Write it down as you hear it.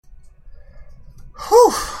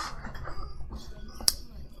Whew.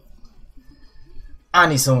 I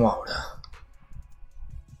need some water.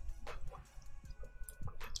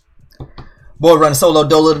 Boy, running solo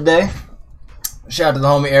dolo today. Shout out to the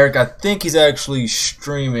homie Eric. I think he's actually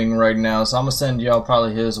streaming right now, so I'm gonna send y'all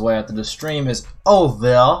probably his way after the stream is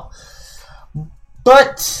over.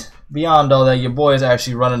 But beyond all that, your boy is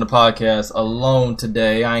actually running the podcast alone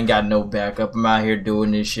today. I ain't got no backup. I'm out here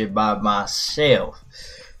doing this shit by myself.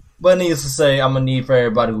 But needless to say, I'm gonna need for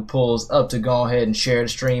everybody who pulls up to go ahead and share the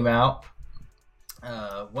stream out.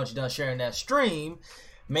 Once you're done sharing that stream,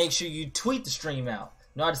 make sure you tweet the stream out.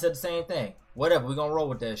 No, I just said the same thing. Whatever, we're gonna roll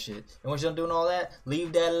with that shit. And once you're done doing all that,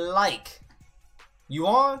 leave that like. You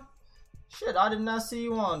on? Shit, I did not see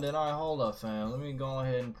you on then. Alright, hold up, fam. Let me go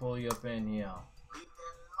ahead and pull you up in here.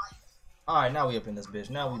 Alright, now we up in this bitch.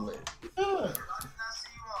 Now we lit. Yeah.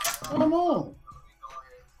 Come on.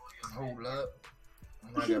 Hold up.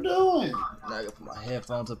 What you doing? Now I gotta put my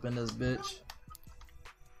headphones up in this bitch.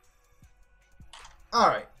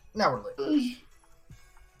 Alright, now we're lit.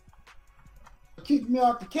 Kick me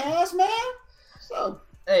off the cast, man? So,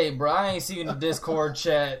 hey, bro, I ain't seeing the Discord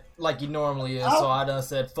chat like you normally is, so I done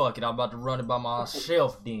said, fuck it, I'm about to run it by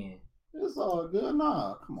myself then. It's all good.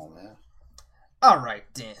 Nah, come on, man. Alright,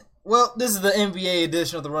 then. Well, this is the NBA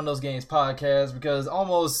edition of the Run Those Games podcast because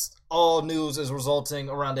almost all news is resulting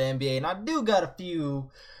around the NBA, and I do got a few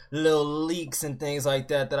little leaks and things like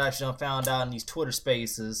that I actually found out in these Twitter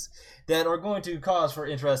spaces that are going to cause for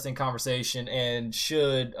interesting conversation and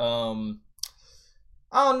should,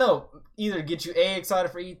 I don't know, either get you A,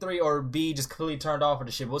 excited for E3, or B, just completely turned off with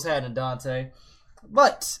the shit. What's happening, Dante?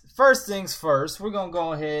 But first things first, we're going to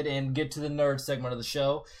go ahead and get to the nerd segment of the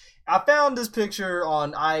show. I found this picture on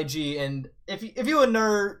IG, and if you're a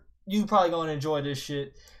nerd, you probably going to enjoy this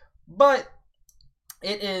shit. But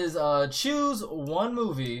it is choose one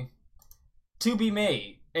movie to be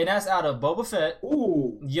made, and that's out of Boba Fett,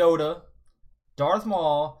 Ooh. Yoda, Darth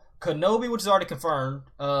Maul, Kenobi, which is already confirmed,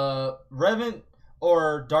 Revan,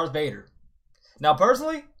 or Darth Vader. Now,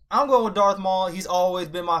 personally, I'm going with Darth Maul. He's always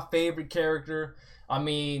been my favorite character. I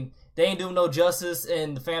mean, they ain't doing no justice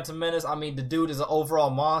in The Phantom Menace. I mean, the dude is an overall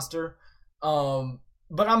monster. But I'm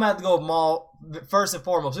going to have to go with Maul first and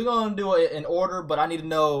foremost. We're going to do it in order, but I need to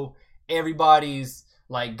know everybody's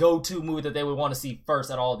like go-to movie that they would want to see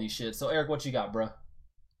first at all these shit. So, Eric, what you got, bro?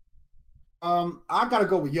 I gotta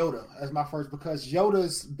go with Yoda as my first because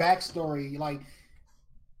Yoda's backstory, like,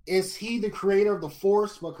 is he the creator of the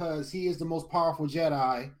Force because he is the most powerful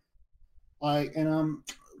Jedi? Like, and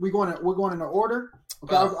we're going in the order.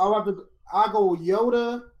 Okay, I'll go with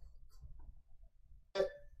Yoda,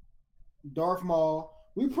 Darth Maul.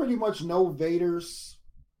 We pretty much know Vader's,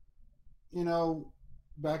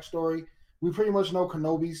 backstory. We pretty much know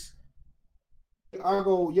Kenobi's. I'll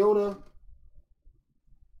go Yoda,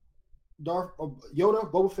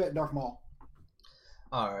 Boba Fett, Darth Maul.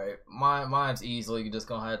 Alright, mine's easily just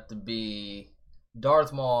gonna have to be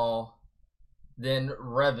Darth Maul, then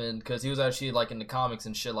Revan, because he was actually like in the comics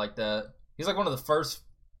and shit like that. He's like one of the first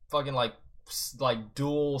fucking like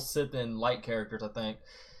dual Sith and light characters, I think.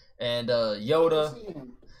 And Yoda,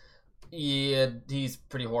 yeah, he's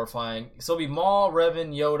pretty horrifying. So it'll be Maul,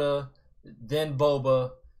 Revan, Yoda, then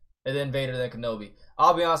Boba, and then Vader, then Kenobi.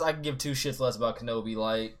 I'll be honest, I can give two shits less about Kenobi.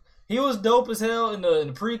 Like, he was dope as hell in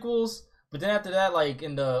the prequels. But then after that, like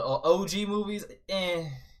in the OG movies,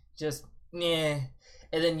 just. And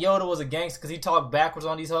then Yoda was a gangster because he talked backwards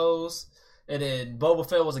on these hoes. And then Boba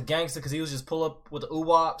Fett was a gangster because he was just pull up with the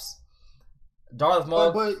ooh-wops. Darth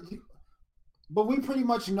Maul. But we pretty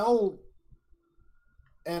much know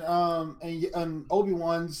and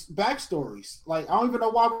Obi-Wan's backstories. Like, I don't even know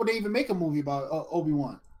why would they even make a movie about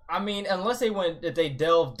Obi-Wan. I mean, unless if they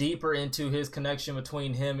delve deeper into his connection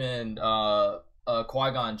between him and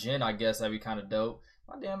Qui-Gon Jinn, I guess that'd be kind of dope.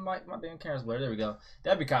 My damn camera's blurred. There we go.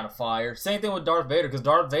 That'd be kind of fire. Same thing with Darth Vader, because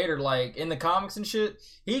Darth Vader, like, in the comics and shit,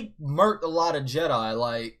 he murked a lot of Jedi.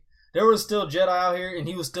 Like, there was still Jedi out here, and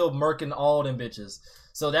he was still murking all them bitches.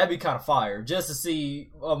 So that'd be kind of fire, just to see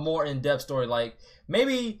a more in-depth story. Like,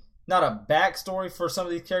 maybe not a backstory for some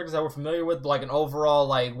of these characters that we're familiar with, but like an overall,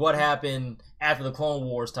 like, what happened after the Clone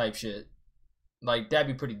Wars type shit. Like, that'd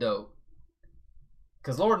be pretty dope.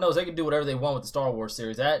 Because Lord knows they can do whatever they want with the Star Wars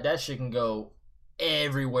series. That shit can go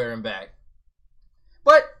everywhere and back.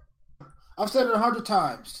 But I've said it 100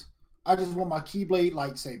 times. I just want my Keyblade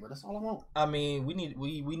lightsaber. That's all I want. I mean, we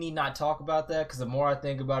need not talk about that because the more I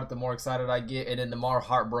think about it, the more excited I get, and then the more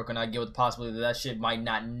heartbroken I get with the possibility that shit might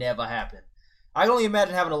not never happen. I can only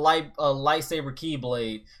imagine having a lightsaber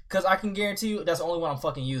Keyblade because I can guarantee you that's the only one I'm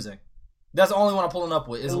fucking using. That's the only one I'm pulling up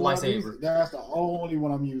with is a lightsaber. That's the only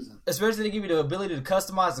one I'm using. Especially to give you the ability to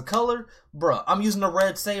customize the color. Bruh, I'm using the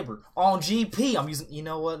red saber. On GP, I'm using... You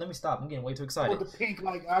know what? Let me stop. I'm getting way too excited. With the pink,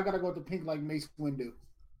 I gotta go with the pink like Mace Windu.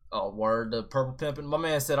 Oh, word. The purple pimping. My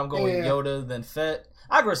man said I'm going with Yoda, then Fett.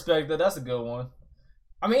 I can respect that. That's a good one.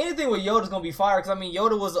 I mean, anything with Yoda's gonna be fire, because, I mean,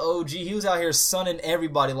 Yoda was the OG. He was out here sunning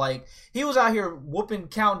everybody. Like, he was out here whooping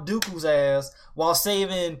Count Dooku's ass while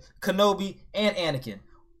saving Kenobi and Anakin.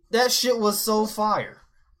 That shit was so fire.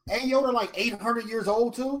 Ain't Yoda like 800 years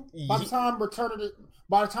old, too? By the time what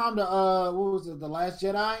was it, The Last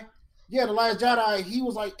Jedi? Yeah, The Last Jedi, he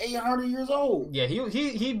was like 800 years old. Yeah,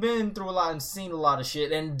 he been through a lot and seen a lot of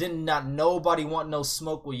shit, and did not nobody want no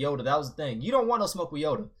smoke with Yoda. That was the thing. You don't want no smoke with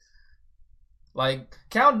Yoda. Like,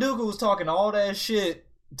 Count Dooku was talking all that shit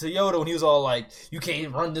to Yoda when he was all like, you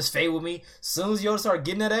can't run this fade with me. As soon as Yoda started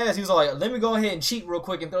getting that ass, he was all like, let me go ahead and cheat real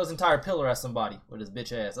quick and throw his entire pillar at somebody with his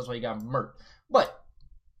bitch ass. That's why he got murked. But,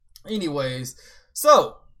 anyways,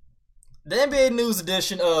 so... the NBA News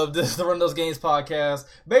edition of the Run Those Games podcast,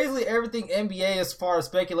 basically everything NBA as far as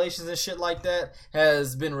speculations and shit like that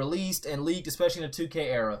has been released and leaked, especially in the 2K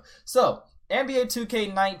era. So, NBA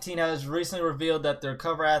 2K19 has recently revealed that their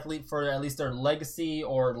cover athlete for at least their Legacy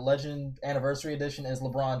or Legend Anniversary Edition is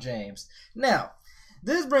LeBron James. Now,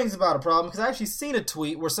 this brings about a problem because I actually seen a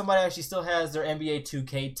tweet where somebody actually still has their NBA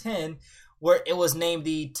 2K10 where it was named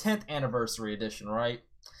the 10th Anniversary Edition, right?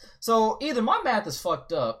 So, either my math is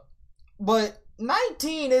fucked up, but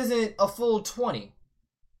 19 isn't a full 20.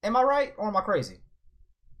 Am I right or am I crazy?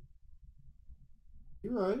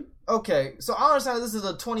 You're right. Okay, so I understand this is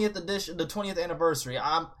the 20th edition, the 20th anniversary.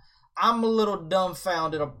 I'm a little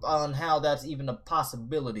dumbfounded on how that's even a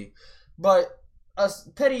possibility. But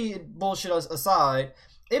petty bullshit aside,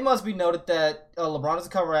 it must be noted that LeBron is a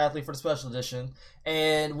cover athlete for the special edition,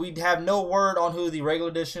 and we have no word on who the regular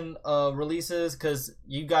edition releases, because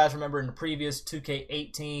you guys remember in the previous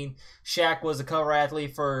 2K18, Shaq was a cover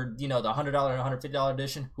athlete for, you know, the $100 and $150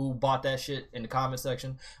 edition. Who bought that shit in the comment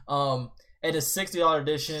section? And the $60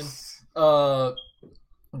 edition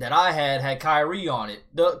that I had Kyrie on it.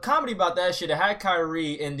 The comedy about that shit, it had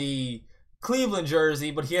Kyrie in the Cleveland jersey,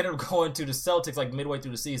 but he ended up going to the Celtics like midway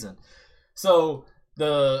through the season. So...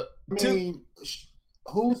 who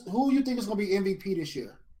you think is going to be MVP this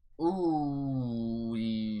year? Ooh,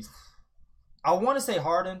 I want to say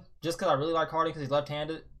Harden, just because I really like Harden because he's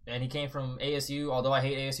left-handed and he came from ASU. Although I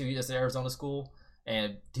hate ASU, he's just an Arizona school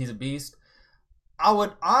and he's a beast. I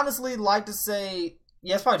would honestly like to say,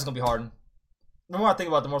 yeah, it's probably just going to be Harden. The more I think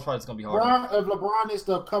about it, the more probably it's going to be Harden. If LeBron is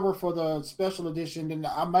the cover for the special edition, then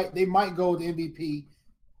they might go with MVP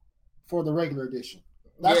for the regular edition.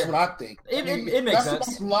 That's what I think. It makes sense.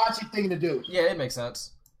 That's the logic thing to do. Yeah, it makes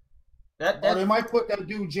sense. Or they might put that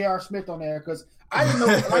dude J.R. Smith on there because I didn't know.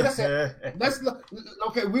 Like I said,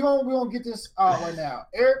 okay. We gonna get this out right now.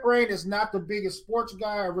 Eric Rain is not the biggest sports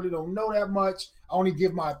guy. I really don't know that much. I only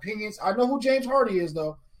give my opinions. I know who James Harden is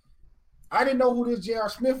though. I didn't know who this J.R.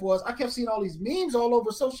 Smith was. I kept seeing all these memes all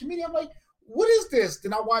over social media. I'm like, what is this?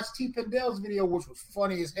 Then I watched T. Pendel's video, which was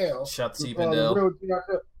funny as hell. Shout to T. Pendel.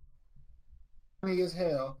 Funny as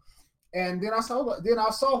hell. And then I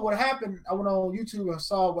saw what happened. I went on YouTube and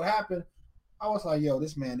saw what happened. I was like, yo,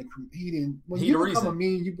 this man, he didn't. When you become a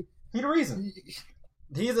meme, he the reason.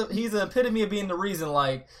 He's the epitome of being the reason.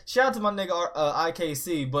 Like, shout out to my nigga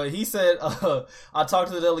IKC, but he said, I talked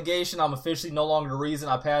to the delegation. I'm officially no longer the reason.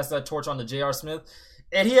 I passed that torch on to J.R. Smith.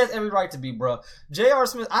 And he has every right to be, bro. J.R.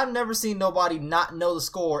 Smith, I've never seen nobody not know the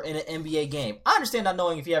score in an NBA game. I understand not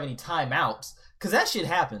knowing if you have any timeouts, because that shit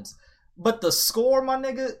happens. But the score, my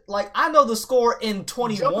nigga, like, I know the score in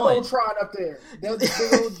 21. Jumbotron up there. That was a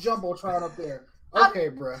big old Jumbotron up there. Okay,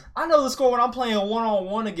 bro. I know the score when I'm playing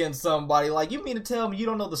one-on-one against somebody. Like, you mean to tell me you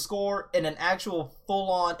don't know the score in an actual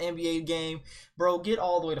full-on NBA game? Bro, get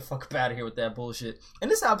all the way the fuck up out of here with that bullshit.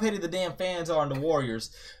 And this is how petty the damn fans are in the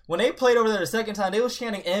Warriors. When they played over there the second time, they was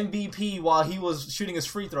chanting MVP while he was shooting his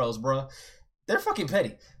free throws, bro. They're fucking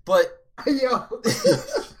petty. But...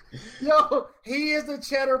 Yo, he is the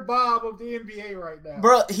Cheddar Bob of the NBA right now.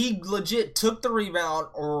 Bro, he legit took the rebound,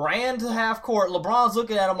 ran to half court. LeBron's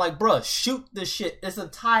looking at him like, bro, shoot this shit. It's a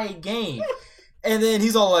tie game. And then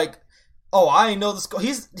he's all like, oh, I ain't know the score.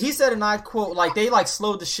 He said, and I quote, like, they, like,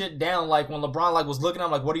 slowed the shit down. Like, when LeBron, like, was looking at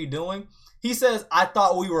him like, what are you doing? He says, I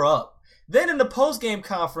thought we were up. Then in the post-game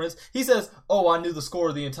conference, he says, oh, I knew the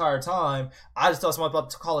score the entire time. I just thought somebody about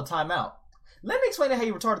to call a timeout. Let me explain how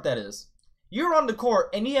you retarded that is. You're on the court,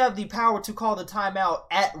 and you have the power to call the timeout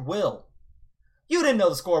at will. You didn't know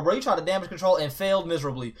the score, bro. You tried to damage control and failed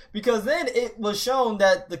miserably. Because then it was shown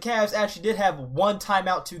that the Cavs actually did have one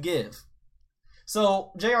timeout to give.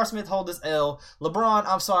 So J.R. Smith hold this L. LeBron,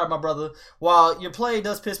 I'm sorry, my brother. While your play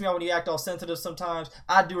does piss me off when you act all sensitive sometimes,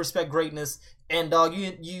 I do respect greatness. And dog,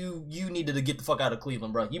 you needed to get the fuck out of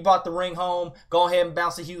Cleveland, bro. You brought the ring home. Go ahead and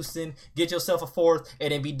bounce to Houston, get yourself a fourth,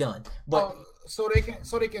 and then be done. But so they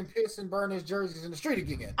can piss and burn his jerseys in the street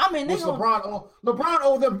again. I mean, LeBron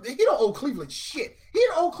owe them. He don't owe Cleveland shit. He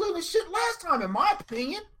didn't owe Cleveland shit last time, in my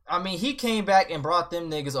opinion. I mean, he came back and brought them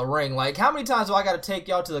niggas a ring. Like, how many times do I got to take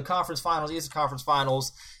y'all to the conference finals, Eastern Conference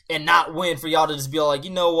finals, and not win for y'all to just be like, you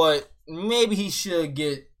know what? Maybe he should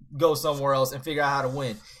go somewhere else and figure out how to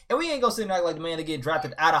win. And we ain't gonna sit and act like the man to get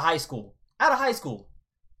drafted out of high school. I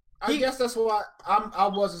guess that's why I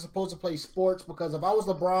wasn't supposed to play sports, because if I was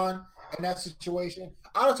LeBron in that situation,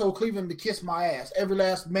 I'd have told Cleveland to kiss my ass. Every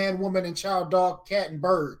last man, woman, and child, dog, cat, and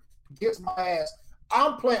bird, kiss my ass.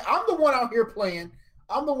 I'm playing. I'm the one out here playing.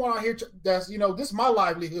 I'm the one out here that's, this is my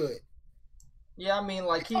livelihood. Yeah, I mean,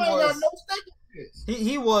 like, he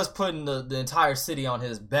was putting the entire city on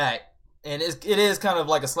his back, and it is kind of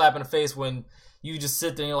like a slap in the face when you just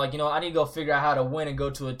sit there and you're like, I need to go figure out how to win and go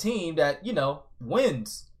to a team that,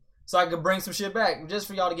 wins. So I could bring some shit back just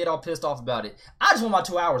for y'all to get all pissed off about it. I just want my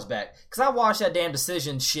 2 hours back, because I watched that damn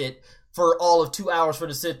decision shit for all of 2 hours for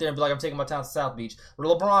to sit there and be like, I'm taking my time to South Beach.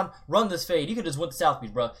 LeBron, run this fade. You could just went to South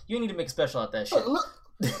Beach, bro. You need to make a special out that shit.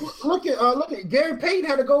 Look at Gary Payton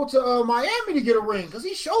had to go to Miami to get a ring, because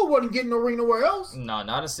he sure wasn't getting no ring nowhere else. No,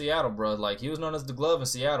 not in Seattle, bro. Like, he was known as the glove in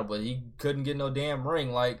Seattle, but he couldn't get no damn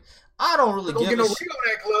ring. Like, I don't really give a shit. Ring on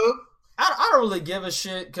that glove. I don't really give a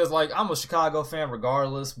shit, because, like, I'm a Chicago fan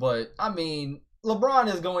regardless, but, I mean,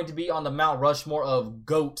 LeBron is going to be on the Mount Rushmore of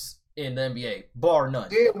GOATs in the NBA, bar none. I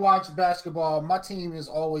did watch basketball. My team has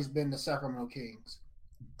always been the Sacramento Kings.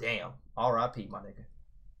 Damn. R.I.P., my nigga.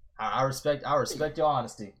 I respect your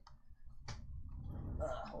honesty.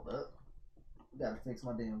 Hold up. Gotta fix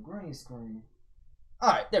my damn green screen.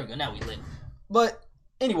 Alright, there we go. Now we lit. But,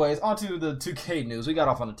 anyways, on to the 2K news. We got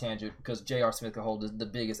off on a tangent because J.R. Smith can hold the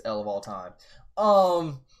biggest L of all time.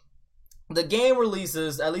 The game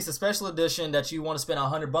releases, at least a special edition that you want to spend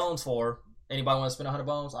 100 bones for. Anybody want to spend 100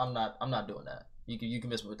 bones? I'm not doing that. You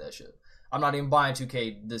can miss me with that shit. I'm not even buying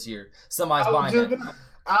 2K this year. Somebody's buying that.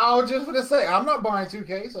 I was just going to say, I'm not buying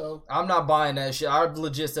 2K, so. I'm not buying that shit. I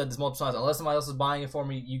legit said this multiple times. Unless somebody else is buying it for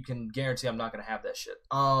me, you can guarantee I'm not going to have that shit.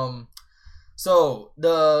 So,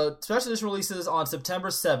 the special edition releases on September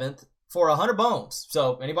 7th for 100 bones.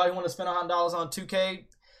 So, anybody want to spend $100 on 2K,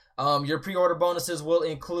 your pre-order bonuses will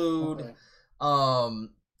include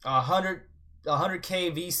 100K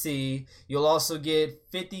VC. You'll also get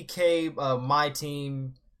 50K My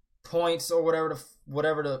Team points, or whatever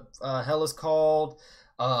the hell is called.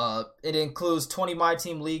 It includes 20 My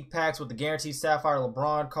Team League packs with the guaranteed Sapphire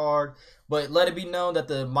LeBron card. But let it be known that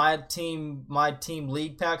the My Team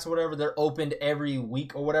League packs or whatever, they're opened every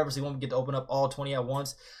week or whatever, so you won't get to open up all 20 at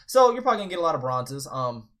once. So you're probably going to get a lot of bronzes.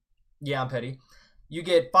 Yeah, I'm petty. You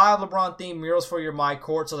get 5 LeBron-themed murals for your My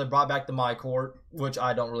Court, so they brought back the My Court, which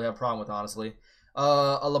I don't really have a problem with, honestly.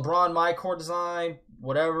 A LeBron My Court design,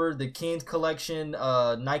 whatever. The Kings collection,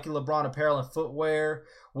 Nike LeBron apparel and footwear,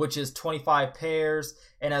 which is 25 pairs.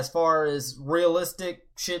 And as far as realistic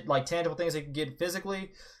shit, like tangible things that you can get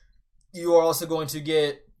physically, you are also going to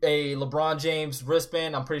get a LeBron James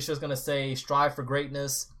wristband. I'm pretty sure it's going to say Strive for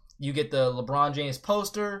Greatness. You get the LeBron James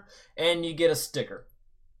poster, and you get a sticker.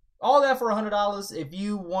 All that for $100. If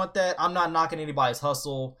you want that, I'm not knocking anybody's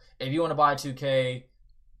hustle. If you want to buy 2K,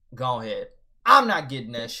 go ahead. I'm not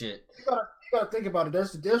getting that shit. You gotta think about it.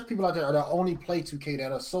 There's people out there that only play 2K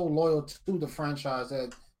that are so loyal to the franchise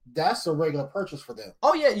that that's a regular purchase for them.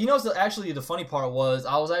 Oh yeah, actually the funny part was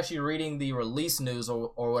I was actually reading the release news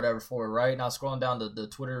or whatever for it, right? And I was scrolling down the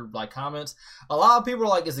Twitter comments. A lot of people are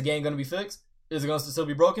like, "Is the game gonna be fixed? Is it gonna still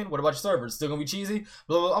be broken? What about your servers? Still gonna be cheesy?"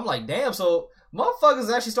 Blah, blah, blah. I'm like, damn. So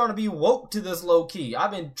motherfuckers actually starting to be woke to this low key.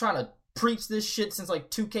 I've been trying to preach this shit since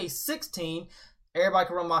like 2K16. Everybody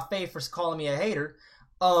can run my face for calling me a hater.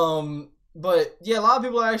 But yeah, a lot of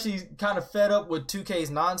people are actually kind of fed up with 2K's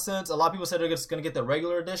nonsense. A lot of people said they're just going to get the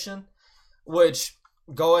regular edition, which,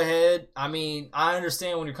 go ahead. I mean, I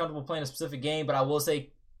understand when you're comfortable playing a specific game, but I will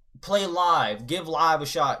say play live. Give live a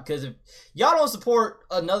shot, because if y'all don't support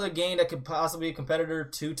another game that could possibly be a competitor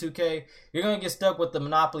to 2K, you're going to get stuck with the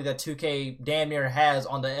monopoly that 2K damn near has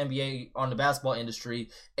on the NBA, on the basketball industry,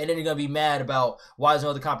 and then you're going to be mad about why there's no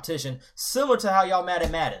other competition, similar to how y'all mad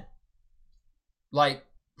at Madden. Like,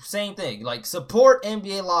 same thing. Like, support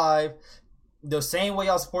NBA Live the same way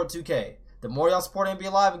y'all support 2K. The more y'all support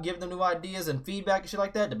NBA Live and give them new ideas and feedback and shit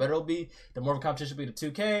like that, the better it'll be. The more of a competition will be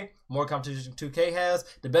to 2K. The more competition 2K has,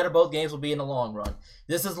 the better both games will be in the long run.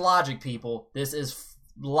 This is logic, people. This is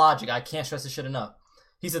logic. I can't stress this shit enough.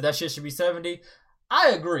 He said that shit should be 70. I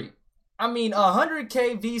agree. I mean,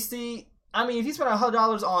 100K VC. I mean, if you spend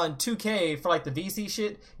 $100 on 2K for like the VC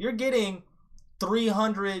shit, you're getting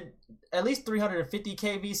 300, at least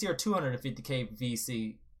 350K VC or 250K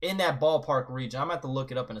VC in that ballpark region. I'm gonna have to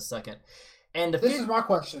look it up in a second. And this is my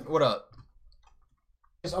question. What up?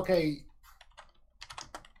 It's okay.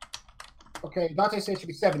 Okay, Dante said it should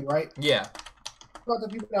be 70, right? Yeah. What about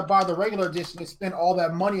the people that buy the regular edition and spend all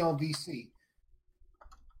that money on VC?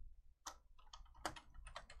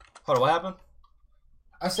 Hold on, what happened?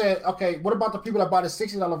 I said, okay, what about the people that buy the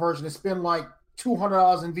 $60 version and spend like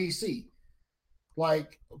 $200 in VC?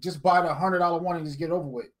 Like, just buy the $100 one and just get it over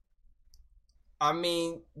with. I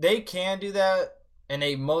mean, they can do that, and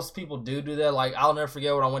most people do that. Like, I'll never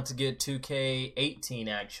forget when I went to get 2K18,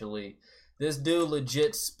 actually. This dude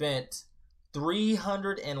legit spent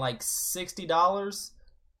 $360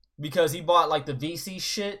 because he bought, like, the VC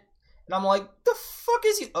shit. And I'm like, the fuck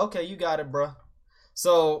is you? Okay, you got it, bro.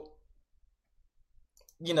 So,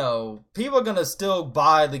 you know, people are gonna still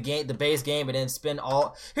buy the game, the base game, and then spend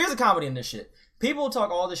all. Here's the comedy in this shit. People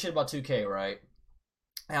talk all this shit about 2K, right?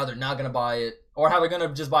 How they're not gonna buy it, or how they're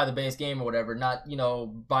gonna just buy the base game or whatever, not, you know,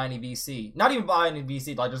 buy any VC, not even buy any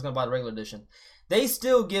VC, like just gonna buy the regular edition. They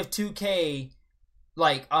still give 2K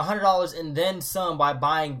like $100 and then some by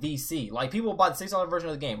buying VC. Like, people buy the $6 version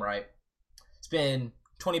of the game, right? Spend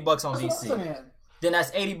 $20 on VC. Then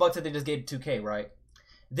that's $80 that they just gave to 2K, right?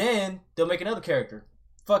 Then they'll make another character.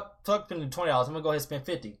 Fuck spending $20. I'm gonna go ahead and spend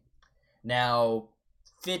 50. Now,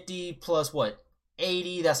 50 plus what?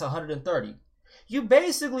 80. That's 130. You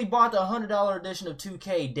basically bought the $100 edition of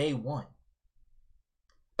 2K day one.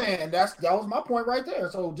 And that was my point right there.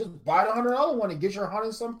 So just buy the $100 one and get your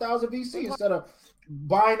 100-some thousand VC instead of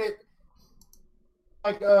buying it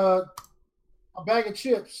like a bag of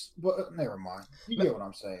chips. But never mind. You get what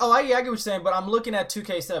I'm saying. Oh, yeah, I get what you're saying. But I'm looking at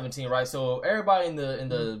 2K17, right? So everybody in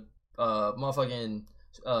the motherfucking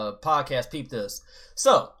podcast peep this.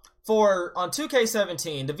 So on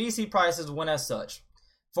 2K17, the VC prices went as such.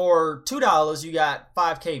 For $2, you got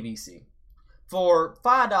 5K VC. For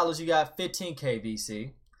 $5, you got 15K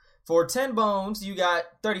VC. For 10 bones, you got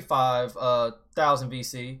 35,000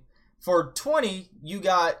 VC. For 20, you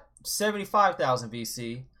got 75,000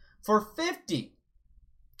 VC. For 50,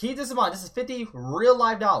 keep this in mind, this is 50 real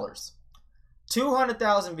life dollars.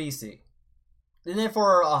 200,000 VC. And then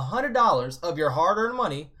for $100 of your hard-earned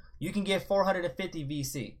money, you can get 450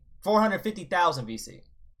 VC. 450,000 VC.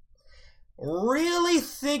 Really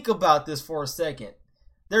think about this for a second.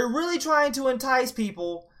 They're really trying to entice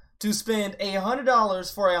people to spend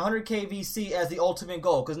 $100 for 100K VC as the ultimate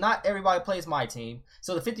goal, because not everybody plays my team.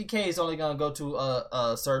 So the 50K is only going to go to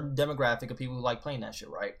a certain demographic of people who like playing that shit,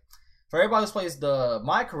 right? For everybody who plays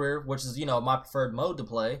my career, which is, you know, my preferred mode to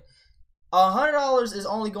play, $100 is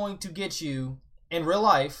only going to get you in real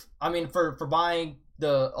life. I mean, for buying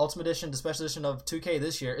the Ultimate Edition, the Special Edition of 2K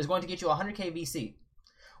this year, is going to get you 100K VC.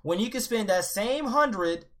 When you can spend that same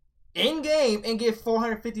 100 in game and get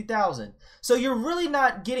 450,000. So you're really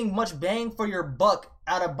not getting much bang for your buck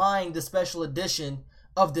out of buying the special edition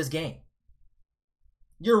of this game.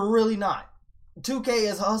 You're really not. 2K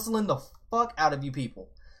is hustling the fuck out of you people.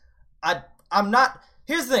 I'm not.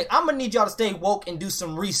 Here's the thing. I'm gonna need y'all to stay woke and do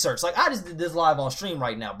some research. Like, I just did this live on stream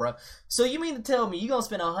right now, bro. So you mean to tell me you're gonna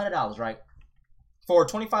spend $100, right, for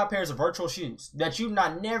 25 pairs of virtual shoes that you're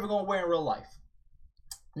never gonna wear in real life?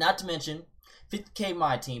 Not to mention 50K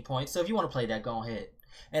my team points. So if you want to play that, go ahead.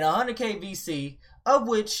 And 100K VC, of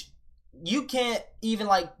which you can't even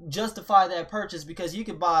like justify that purchase because you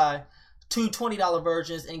could buy two $20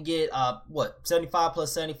 versions and get 75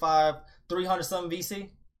 plus 75, 300 something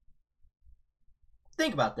VC.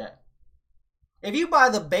 Think about that. If you buy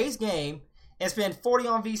the base game and spend 40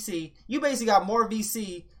 on VC, you basically got more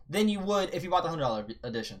VC than you would if you bought the $100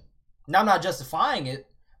 edition. Now, I'm not justifying it,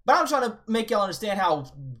 but I'm trying to make y'all understand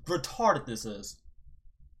how retarded this is.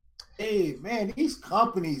 Hey, man, these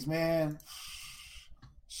companies, man,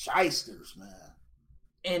 shysters, man.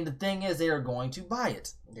 And the thing is, they are going to buy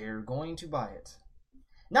it. They're going to buy it.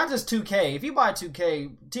 Not just 2K. If you buy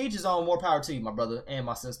 2K, to each his own, more power to you, my brother and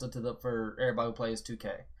my sister, for everybody who plays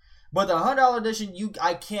 2K. But the $100 edition,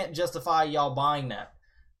 I can't justify y'all buying that.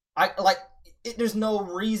 There's no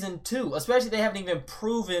reason to, especially they haven't even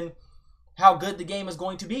proven how good the game is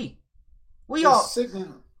going to be. It's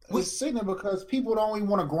sickening because people don't even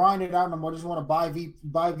want to grind it out no more. Just want to buy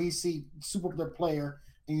VC, super up their player,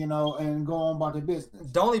 and go on about their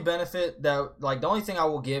business. The only benefit the only thing I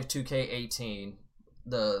will give 2K18,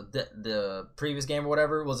 the previous game or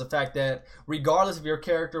whatever, was the fact that regardless if your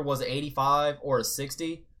character was an 85 or a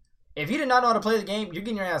 60, If you did not know how to play the game, you're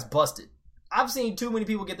getting your ass busted. I've seen too many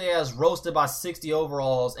people get their ass roasted by 60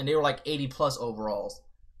 overalls, and they were like 80 plus overalls.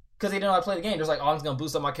 Because they didn't know how to play the game. They're just like, oh, I'm just going to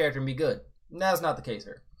boost up my character and be good. And that's not the case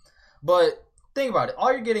here. But think about it.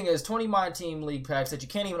 All you're getting is 20 My Team League packs that you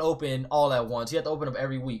can't even open all at once. You have to open them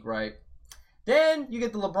every week, right? Then you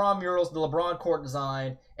get the LeBron murals, the LeBron court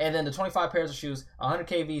design, and then the 25 pairs of shoes,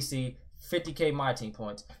 100k VC, 50k My Team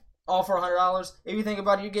points. All for $100. If you think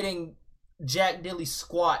about it, you're getting Jack Dilly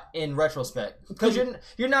squat in retrospect. Because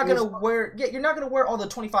you're not gonna wear all the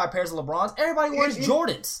 25 pairs of LeBrons. Everybody wears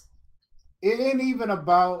Jordans. It ain't even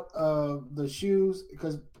about the shoes,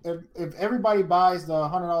 because if everybody buys the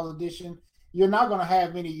 $100 edition, you're not gonna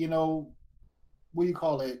have any, what do you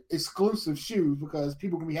call it, exclusive shoes, because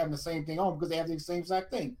people can be having the same thing on because they have the same exact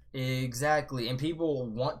thing. Exactly, and people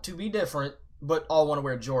want to be different, but all want to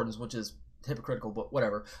wear Jordans, which is hypocritical, but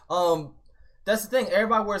whatever. That's the thing.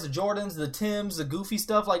 Everybody wears the Jordans, the Tims, the goofy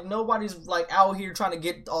stuff. Like, nobody's like out here trying to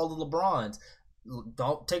get all the LeBrons.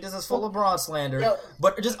 Don't take this as full LeBron slander,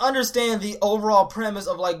 but just understand the overall premise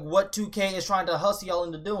of like what 2K is trying to hustle y'all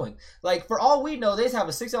into doing. Like, for all we know, they just have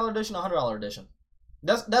a $60 edition, $100 edition.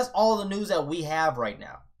 That's all the news that we have right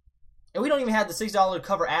now, and we don't even have the $6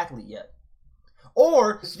 cover athlete yet,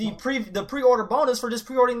 or the pre-order bonus for just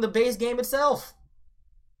pre-ordering the base game itself.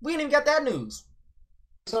 We ain't even got that news.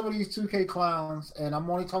 Some of these 2K clowns, and I'm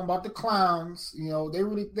only talking about the clowns, they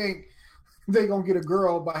really think they're going to get a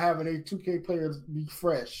girl by having a 2K players be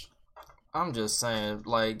fresh. I'm just saying,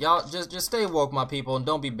 like, y'all just stay woke, my people, and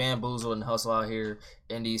don't be bamboozled and hustle out here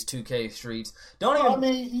in these 2K streets. Don't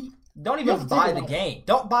even buy the game.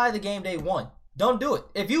 Don't buy the game day one. Don't do it.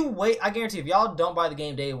 If you wait, I guarantee if y'all don't buy the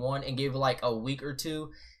game day one and give it like a week or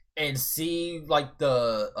two and see like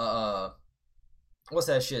the what's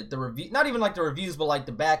that shit? The review, not even like the reviews, but like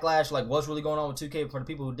the backlash, like what's really going on with 2K for the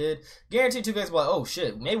people who did. Guarantee 2K's like, oh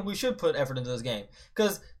shit, maybe we should put effort into this game.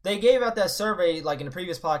 Because they gave out that survey like in the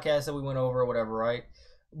previous podcast that we went over or whatever, right?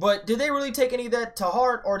 But did they really take any of that to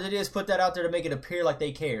heart, or did they just put that out there to make it appear like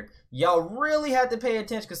they cared? Y'all really have to pay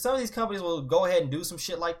attention, because some of these companies will go ahead and do some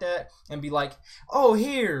shit like that and be like, oh,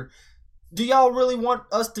 here, do y'all really want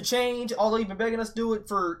us to change? Although you've been begging us to do it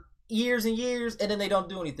for years and years, and then they don't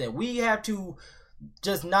do anything. We have to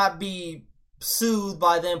just not be soothed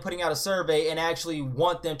by them putting out a survey and actually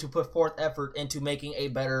want them to put forth effort into making a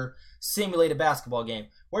better simulated basketball game.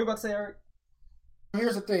 What are you about to say, Eric?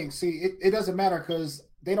 Here's the thing. See, it doesn't matter, because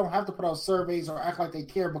they don't have to put out surveys or act like they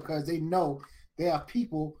care, because they know they have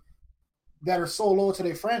people that are so loyal to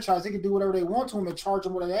their franchise, they can do whatever they want to them and charge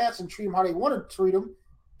them what they ask and treat them how they want to treat them,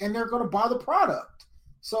 and they're going to buy the product.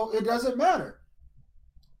 So it doesn't matter.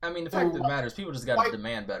 I mean, the fact that it matters, people just got to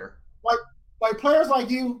demand better. Like players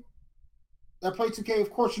like you that play 2K,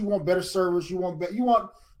 of course you want better servers, you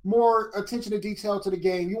want more attention to detail to the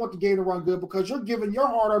game, you want the game to run good, because you're giving your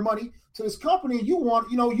hard-earned money to this company, and you want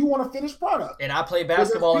a finished product. And I play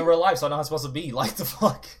basketball in real life, so I know how it's supposed to be. Like, the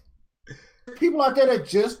fuck? People out there that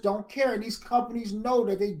just don't care, and these companies know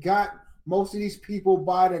that they got most of these people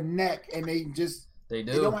by the neck, and they do. They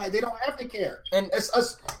don't have to care. And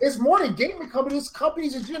it's more than gaming companies.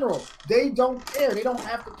 Companies in general, they don't care. They don't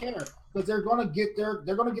have to care, because they're gonna get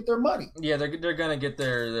their money. Yeah, they're gonna get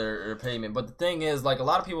their payment. But the thing is, like, a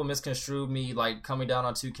lot of people misconstrue me like coming down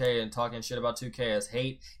on 2K and talking shit about 2K as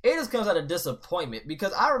hate. It just comes out of disappointment,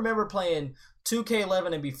 because I remember playing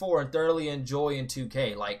 2K11 and before and thoroughly enjoying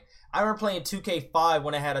 2K. Like, I remember playing 2K5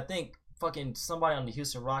 when I had, I think, fucking somebody on the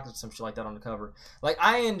Houston Rockets or some shit like that on the cover. Like,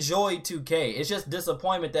 I enjoy 2K. It's just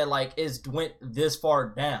disappointment that like it went this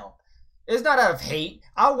far down. It's not out of hate.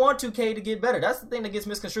 I want 2K to get better. That's the thing that gets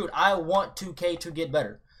misconstrued. I want 2K to get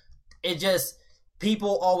better. It just,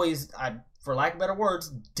 people always, for lack of better words,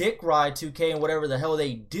 dick ride 2K and whatever the hell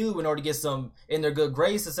they do in order to get some in their good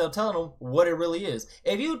grace, instead of telling them what it really is.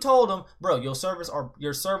 If you told them, bro, your servers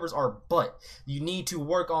are butt. You need to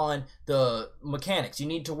work on the mechanics. You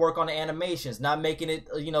need to work on the animations, not making it,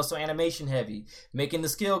 so animation heavy. Making the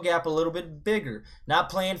skill gap a little bit bigger. Not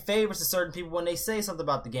playing favorites to certain people when they say something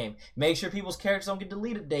about the game. Make sure people's characters don't get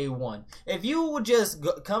deleted day one. If you would just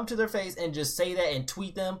come to their face and just say that and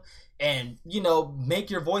tweet them, and, make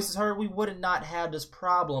your voices heard, we would not have this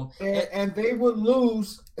problem. And they would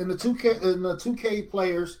lose in the 2K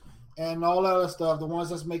players and all that other stuff, the ones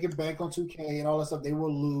that's making bank on 2K and all that stuff, they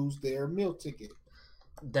will lose their meal ticket.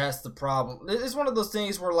 That's the problem. It's one of those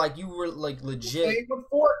things where, like, you were, like, legit. Same with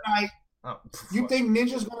Fortnite. You think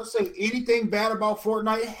Ninja's going to say anything bad about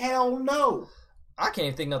Fortnite? Hell no. I can't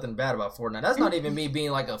even think nothing bad about Fortnite. That's not even me being,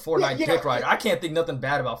 like, a Fortnite dick rider. I can't think nothing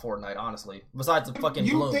bad about Fortnite, honestly. Besides the fucking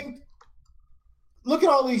bloom. Look at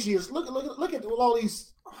all these years. Look at all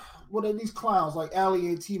these what are these clowns like Allie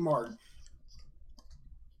and T Martin?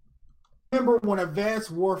 Remember when Advanced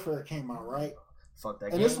Warfare came out, right? Fuck that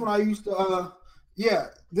and game. This one I used to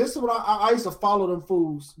this is what I used to follow them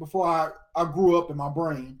fools before I grew up in my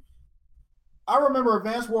brain. I remember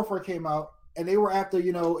Advanced Warfare came out and they were at the,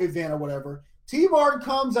 event or whatever. T Martin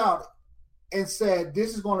comes out and said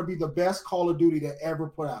this is going to be the best Call of Duty that ever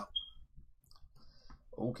put out.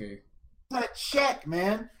 Okay. That check,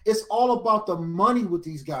 man. It's all about the money with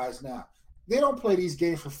these guys now. They don't play these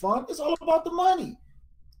games for fun. It's all about the money.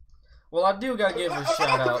 Well, I do gotta give a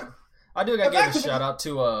shout out. I do gotta give a shout out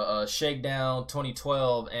to Shakedown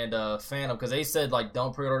 2012 and Phantom, because they said like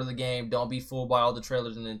don't pre-order the game, don't be fooled by all the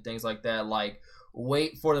trailers and things like that. Like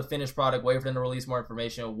wait for the finished product, wait for them to release more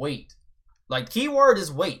information. Wait, like keyword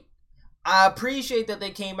is wait. I appreciate that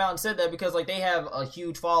they came out and said that because like they have a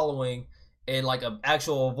huge following and like an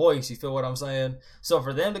actual voice. You feel what I'm saying? So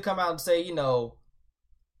for them to come out and say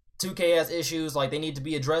 2K has issues, like they need to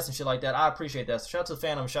be addressed and shit like that, I appreciate that. So shout out to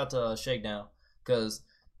Phantom, shout out to Shakedown, because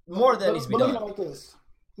more of that needs to be done.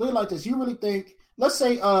 Look like this. You really think? Let's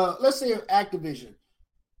say Activision,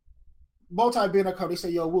 multi-billion company, they say,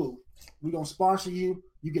 "Yo, Woo, we gonna sponsor you.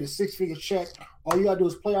 You get a 6-figure check. All you gotta do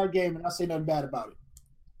is play our game, and I say nothing bad about it."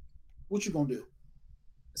 What you gonna do?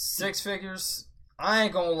 6 figures? I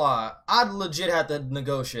ain't gonna lie. I'd legit have to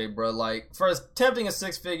negotiate, bro. Like, for as tempting as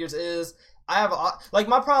 6 figures is,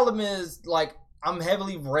 my problem is like I'm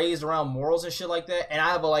heavily raised around morals and shit like that, and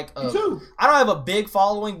I have I don't have a big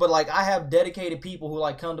following, but like I have dedicated people who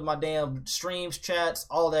like come to my damn streams, chats,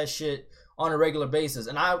 all that shit on a regular basis,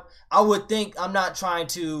 and I would think I'm not trying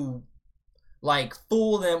to like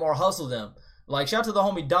fool them or hustle them. Like shout out to the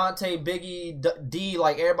homie Dante, Biggie, D,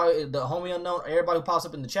 like everybody, the homie unknown, everybody who pops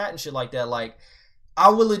up in the chat and shit like that. Like I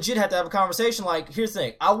would legit have to have a conversation. Like here's the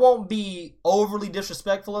thing, I won't be overly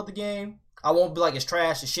disrespectful of the game. I won't be like it's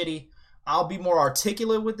trash, it's shitty. I'll be more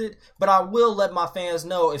articulate with it, but I will let my fans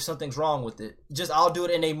know if something's wrong with it. Just I'll do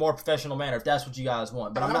it in a more professional manner if that's what you guys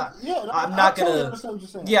want. But I'm not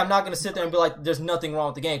gonna sit there and be like, there's nothing wrong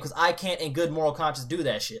with the game, because I can't in good moral conscience do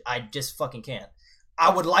that shit. I just fucking can't.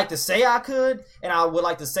 I would like to say I could, and I would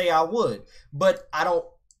like to say I would, but I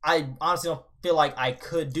honestly don't feel like I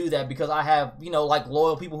could do that because I have, like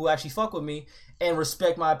loyal people who actually fuck with me and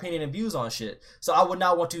respect my opinion and views on shit. So I would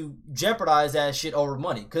not want to jeopardize that shit over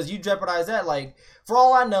money. Because you jeopardize that, like, for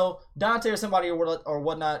all I know, Dante or somebody or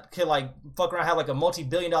whatnot could, like, fuck around, have, like, a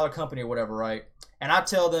multi-billion-dollar company or whatever, right? And I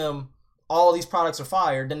tell them all these products are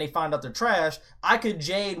fire, then they find out they're trash. I could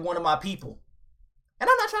jade one of my people. And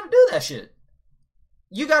I'm not trying to do that shit.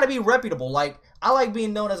 You gotta be reputable. Like, I like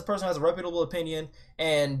being known as a person who has a reputable opinion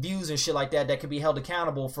and views and shit like that can be held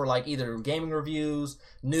accountable for, like, either gaming reviews,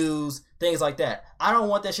 news, things like that. I don't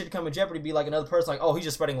want that shit to come in jeopardy, be like another person like, oh, he's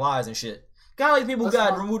just spreading lies and shit. Kind of like people who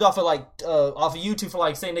got removed off of YouTube for,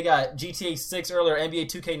 like, saying they got GTA 6 early or NBA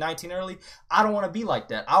 2K19 early. I don't want to be like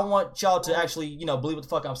that. I want y'all to actually, believe what the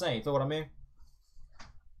fuck I'm saying. You feel what I mean?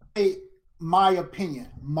 Hey, my opinion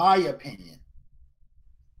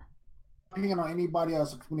on anybody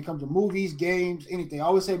else when it comes to movies, games, anything. I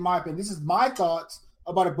always say my opinion. This is my thoughts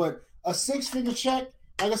about it, but a 6-figure check,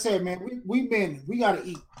 like I said, man, we gotta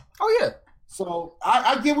eat. Oh yeah. So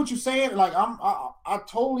I get what you're saying. Like I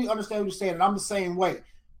totally understand what you're saying, and I'm the same way.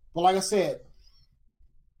 But like I said,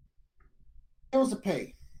 bills to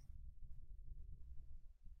pay.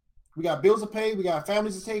 We got bills to pay. We got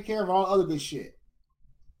families to take care of. All other good shit.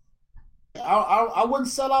 I wouldn't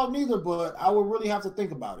sell out neither, but I would really have to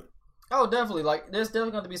think about it. Oh, definitely. Like, there's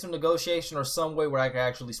definitely going to be some negotiation or some way where I can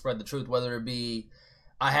actually spread the truth, whether it be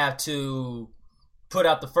I have to put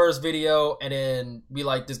out the first video and then be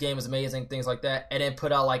like, this game is amazing, things like that, and then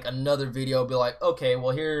put out, like, another video, be like, okay,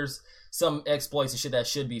 well, here's some exploits and shit that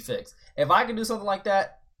should be fixed. If I can do something like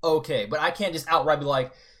that, okay, but I can't just outright be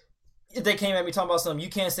like, if they came at me talking about something, you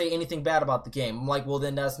can't say anything bad about the game. I'm like, well,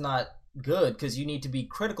 then that's not good, because you need to be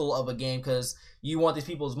critical of a game because you want these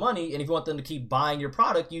people's money, and if you want them to keep buying your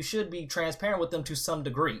product, you should be transparent with them to some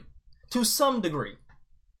degree.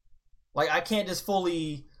 Like, I can't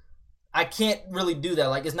really do that.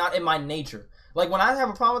 Like, it's not in my nature. Like, when I have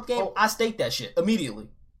a problem with the game, I state that shit immediately,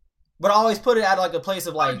 but I always put it at like a place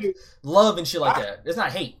of like love and shit like that. It's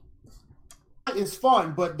not hate. It's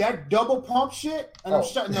fun, but that double pump shit and I'm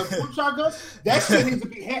shutting the pump shotguns, that shit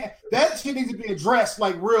needs to be addressed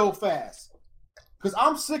like real fast. Because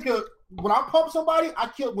I'm sick of when I pump somebody, I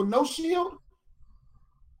kill with no shield.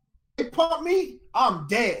 They pump me, I'm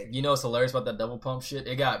dead. You know what's hilarious about that double pump shit?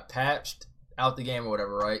 It got patched out the game or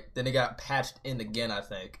whatever, right? Then it got patched in again, I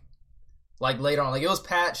think. Like later on, like it was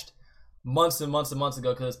patched months and months and months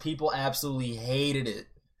ago because people absolutely hated it.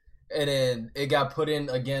 and then it got put in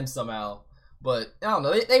again somehow. But I don't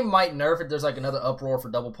know. They might nerf it. There's like another uproar for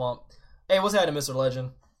double pump. Hey, what's happening, Mr.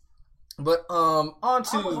 Legend? But on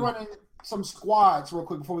to... I was running some squads real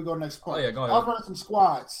quick before we go to the next point. Oh yeah, go ahead. I was running some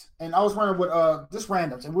squads, and I was running with just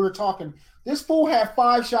randoms, and we were talking. This fool had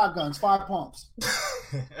 5 shotguns, 5 pumps.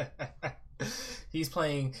 He's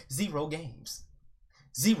playing 0 games.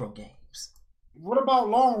 0 games. What about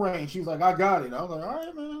long range? He was like, I got it. I was like, all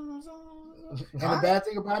right, man. And the bad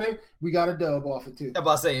thing about it, we got a dub off it too. I'm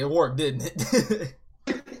about to say it worked, didn't it?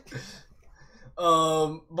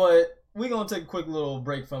 But we're gonna take a quick little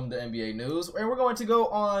break from the NBA news, and we're going to go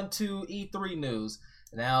on to E3 news.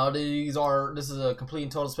 Now, this is a complete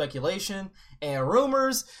and total speculation and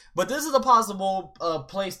rumors, but this is a possible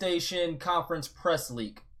PlayStation conference press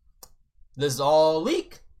leak. This is all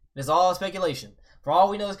leak. This is all speculation. For all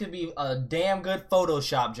we know, this could be a damn good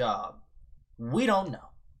Photoshop job. We don't know.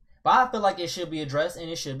 But I feel like it should be addressed and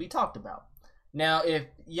it should be talked about. Now, if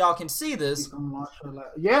y'all can see this...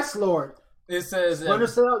 Yes, Lord. It says... Splinter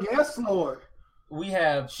Cell, yes, Lord. We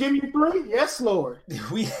have... Shimmy 3, yes, Lord.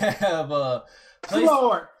 We have...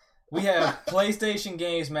 Lord. We have PlayStation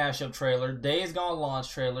Games mashup trailer, Days Gone launch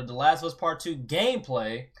trailer, The Last of Us Part 2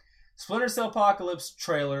 gameplay, Splinter Cell Apocalypse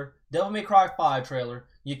trailer, Devil May Cry 5 trailer,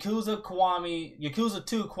 Yakuza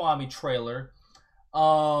 2 Kiwami trailer,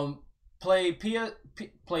 play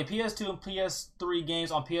PS2 and PS3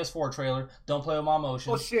 games on PS4 trailer. Don't play with my emotions.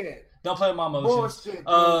 Bullshit. Don't play with my emotions. Bullshit.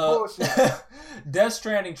 Bullshit. Death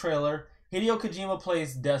Stranding trailer. Hideo Kojima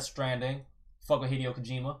plays Death Stranding. Fuck with Hideo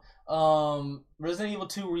Kojima. Resident Evil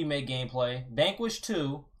 2 remake gameplay. Vanquish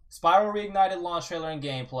 2. Spyro Reignited launch trailer and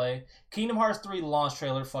gameplay. Kingdom Hearts 3 launch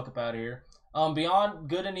trailer. Fuck up out of here. Beyond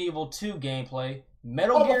Good and Evil 2 gameplay.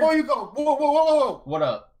 Metal Gear. Before you go, whoa. What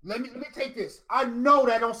up? Let me take this. I know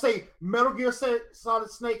that don't say Metal Gear Solid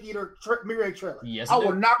Snake Eater remake trailer. Yes, I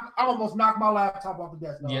almost knocked my laptop off the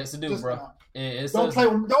desk. Dog. Yes, it do, bro.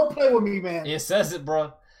 Don't play with me, man. It says it,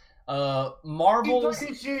 bro.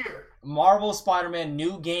 Marvel's Spider-Man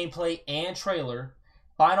new gameplay and trailer.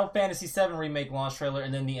 Final Fantasy VII remake launch trailer,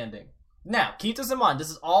 and then the ending. Now, keep this in mind.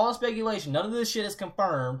 This is all speculation. None of this shit is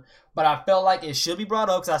confirmed, but I felt like it should be brought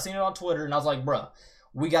up because I seen it on Twitter, and I was like, bruh,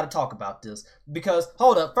 we got to talk about this. Because,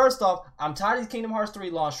 hold up, first off, I'm tired of these Kingdom Hearts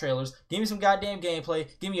 3 launch trailers. Give me some goddamn gameplay.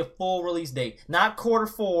 Give me a full release date. Not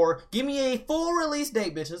Q4. Give me a full release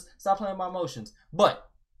date, bitches. Stop playing my emotions. But,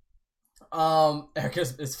 Eric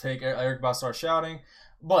is fake. Eric about to start shouting.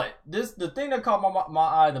 But, the thing that caught my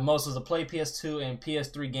eye the most was the play PS2 and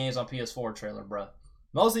PS3 games on PS4 trailer, bruh.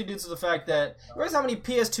 Mostly due to the fact that, you realize how many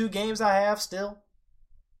PS2 games I have still?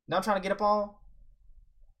 Now I'm trying to get up on?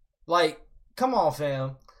 Like, come on,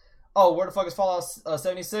 fam. Oh, where the fuck is Fallout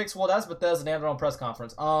 76? Well, that's Bethesda. They have their own press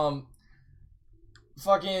conference.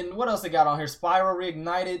 Fucking, what else they got on here? Spyro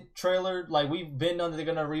Reignited trailer. Like, we've been known that they're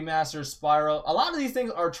gonna remaster Spyro. A lot of these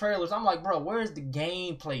things are trailers. I'm like, bro, where's the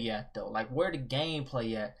gameplay at, though? Like, where the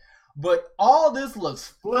gameplay at? But all this looks...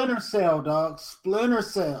 Splinter Cell, dog. Splinter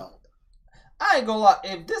Cell. I ain't gonna lie.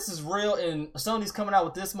 If this is real and Sony's coming out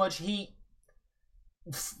with this much heat,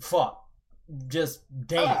 fuck. Just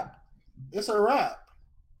damn. It's a wrap.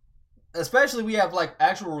 Especially we have like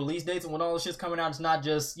actual release dates, and when all this shit's coming out, it's not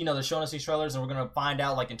just, they're showing us these trailers and we're gonna find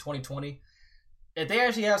out like in 2020. If they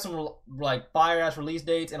actually have some like fire ass release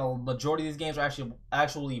dates and a majority of these games are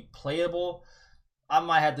actually playable, I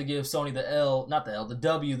might have to give Sony the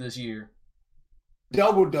W this year.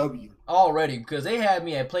 Double W. Already, because they had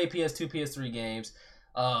me at play PS2, PS3 games.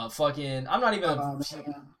 I'm not even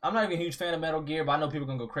a huge fan of Metal Gear, but I know people are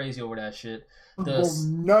gonna go crazy over that shit. Go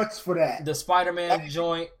nuts for that. The Spider-Man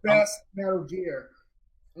joint, best Metal Gear.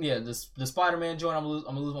 Yeah, the Spider-Man joint, I'm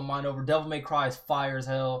gonna lose my mind over. Devil May Cry is fire as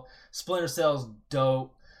hell. Splinter Cell's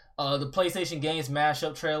dope. The PlayStation Games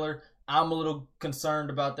mashup trailer, I'm a little concerned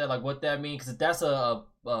about that, like what that means, because if that's a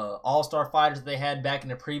All-Star Fighters that they had back in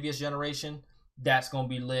the previous generation, that's gonna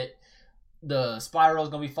be lit. The Spyro's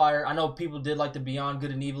gonna be fire. I know people did like the Beyond Good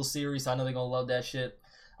and Evil series, so I know they're gonna love that shit.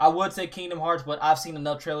 I would say Kingdom Hearts, but I've seen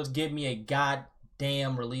enough trailers. Give me a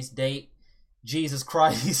goddamn release date. Jesus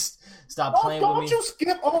Christ. Stop playing with me. Don't you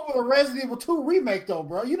skip over the Resident Evil 2 remake though,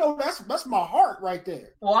 bro. That's my heart right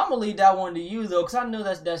there. Well, I'm gonna leave that one to you though, because I know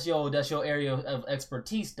that's your area of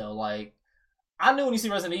expertise though. Like, I knew when you see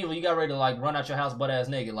Resident Evil, you got ready to like run out your house butt ass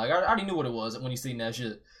naked. Like, I already knew what it was when you seen that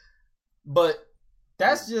shit. But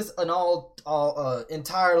that's just an all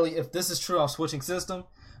entirely, if this is true, I'm switching system.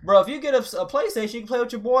 Bro, if you get a PlayStation, you can play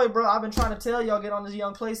with your boy, bro. I've been trying to tell y'all, get on this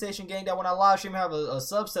young PlayStation game that when I live stream have a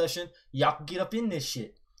sub session, y'all can get up in this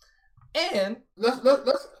shit. And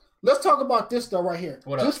let's talk about this though right here.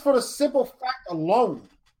 What up? Just for the simple fact alone,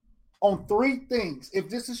 on 3 things. If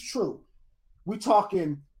this is true, we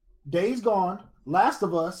talking Days Gone, Last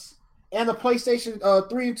of Us, and the PlayStation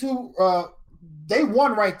 3 and 2. They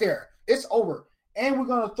won right there. It's over. And we're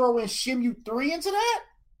gonna throw in Shenmue 3 into that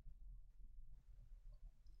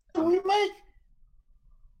remake.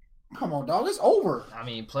 Come on, dog. It's over. I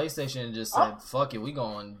mean, PlayStation just said, "Fuck it, we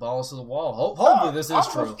going balls to the wall." Hopefully, this is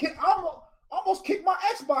true. Almost kicked my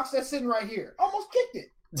Xbox that's sitting right here. Almost kicked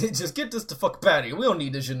it. Just get this the fuck out of here. We don't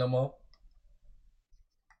need this shit no more.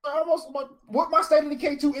 What my State of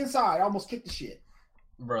Decay 2 inside. I almost kicked the shit.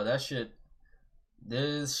 Bro, this shit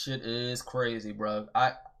is crazy, bro.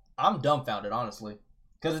 I'm dumbfounded, honestly.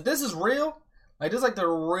 Because if this is real, like this is like the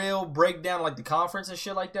real breakdown, like the conference and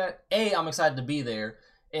shit like that. A, I'm excited to be there.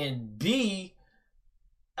 And B,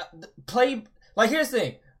 play, like here's the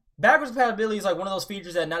thing. Backwards compatibility is like one of those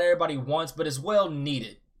features that not everybody wants, but it's well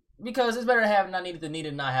needed. Because it's better to have it not needed than needed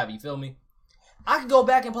and not have it, you feel me? I could go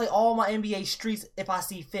back and play all my NBA Streets if I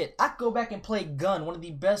see fit. I could go back and play Gun, one of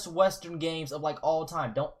the best Western games of like all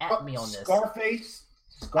time. Don't at me on this.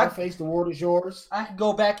 Scarface, the world is yours. I could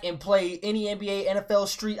go back and play any NBA, NFL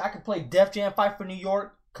Street. I could play Def Jam Fight for New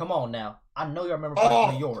York. Come on now. I know y'all remember Fight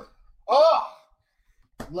for New York. Oh!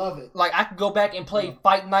 Love it. Like I could go back and play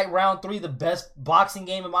Fight Night Round 3, the best boxing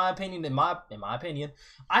game in my opinion. In my opinion,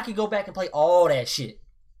 I could go back and play all that shit.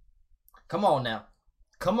 Come on now.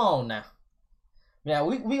 Yeah,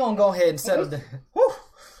 we gonna go ahead and settle the.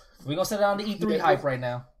 We gonna settle down the E3 hype right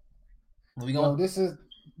now. We gonna.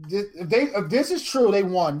 If this is true, they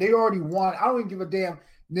won. They already won. I don't even give a damn.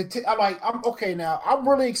 I'm okay now. I'm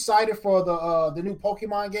really excited for the new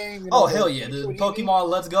Pokemon game. Hell yeah, the Pokemon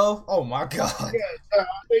Let's Go. Oh my god. Yeah,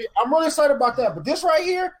 I'm really excited about that. But this right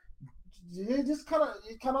here, it just kind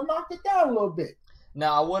of knocked it down a little bit.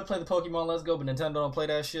 Now I would play the Pokemon Let's Go, but Nintendo don't play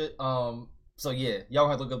that shit. So yeah, y'all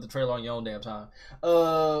have to look up the trailer on your own damn time.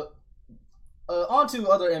 On to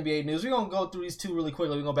other NBA news. We're gonna go through these two really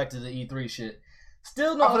quickly. We go back to the E3 shit.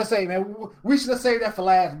 Still no. I'm gonna say, man, we should have saved that for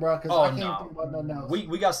last, bro. Because I can't think about nothing else.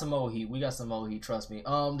 We got some more heat. Trust me.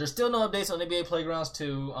 There's still no updates on NBA Playgrounds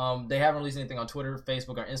 2. They haven't released anything on Twitter,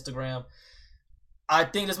 Facebook, or Instagram. I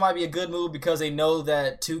think this might be a good move because they know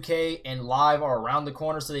that 2K and Live are around the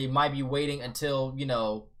corner, so they might be waiting until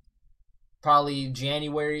probably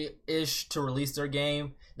January-ish to release their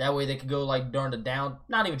game. That way they could go like during the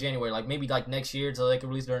not even January, like maybe like next year, so they could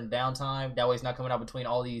release during downtime. That way it's not coming out between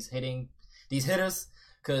all these hitters,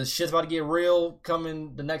 because shit's about to get real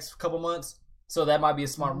coming the next couple months. So that might be a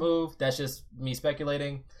smart move. That's just me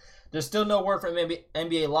speculating. There's still no word from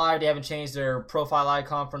NBA Live. They haven't changed their profile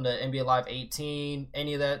icon from the NBA Live 18,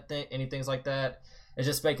 any things like that. It's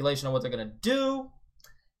just speculation on what they're gonna do,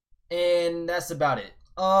 and that's about it.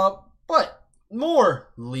 But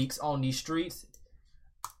more leaks on these streets.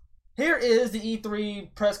 Here is the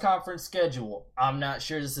E3 press conference schedule. I'm not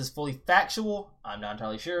sure this is fully factual. I'm not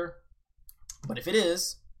entirely sure. But if it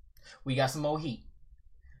is, we got some more heat.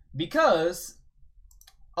 Because,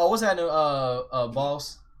 what's happening,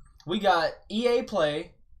 boss? We got EA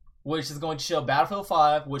Play, which is going to show Battlefield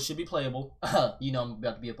 5, which should be playable. I'm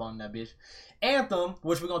about to be up on that bitch. Anthem,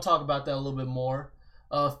 which we're going to talk about that a little bit more.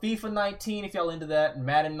 FIFA 19, if y'all into that.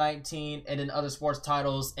 Madden 19, and then other sports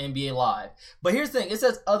titles, NBA Live. But here's the thing. It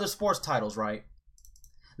says other sports titles, right?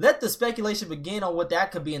 Let the speculation begin on what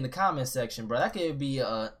that could be in the comment section, bro. That could be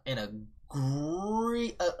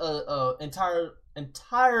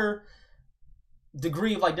entire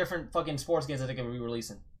degree of like different fucking sports games that they could be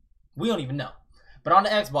releasing. We don't even know. But on the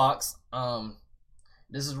Xbox,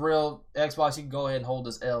 this is real. Xbox, you can go ahead and hold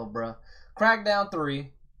this L, bruh. Crackdown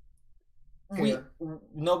 3.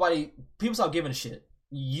 People stopped giving a shit.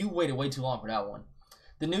 You waited way too long for that one.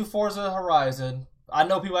 The new Forza Horizon. I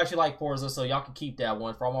know people actually like Forza, so y'all can keep that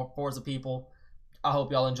one. For all my Forza people, I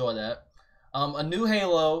hope y'all enjoy that. A new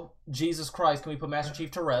Halo. Jesus Christ, can we put Master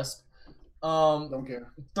Chief to rest? Don't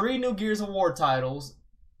care. 3 new Gears of War titles.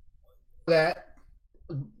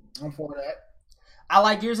 I'm for that. I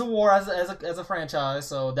like Gears of War as a franchise,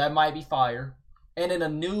 so that might be fire. And then a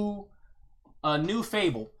new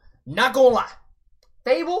Fable. Not gonna lie,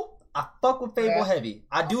 Fable. I fuck with Fable heavy.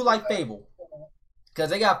 I do like Fable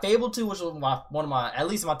because they got Fable 2, which was one of my at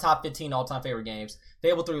least my top 15 all time favorite games.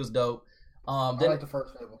 Fable 3 was dope. I like the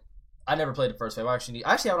first Fable. I never played the first Fable. I actually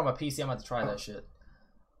have it on my PC. I'm about to try that shit.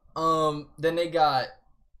 Then they got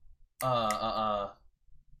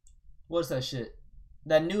what's that shit?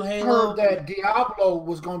 That new Halo. I heard that Diablo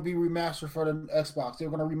was going to be remastered for the Xbox. They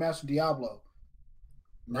were going to remaster Diablo.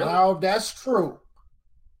 Really? Now that's true.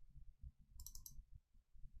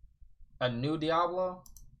 A new Diablo?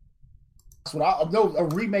 That's what a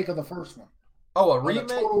remake of the first one. Oh, a like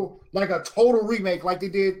remake? a total remake, like they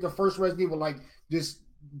did the first Resident Evil. Like just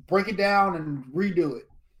break it down and redo it.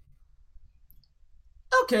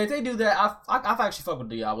 Okay, if they do that, I've actually fucked with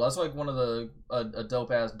Diablo. That's like one of the a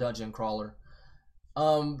dope ass dungeon crawler.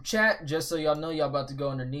 Chat, just so y'all know, y'all about to go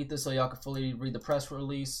underneath this so y'all can fully read the press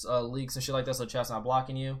release, leaks and shit like that, so chat's not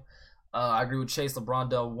blocking you. I agree with Chase. LeBron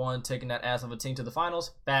done one, taking that ass of a team to the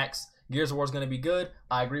finals. Facts. Gears of War is going to be good.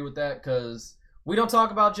 I agree with that because we don't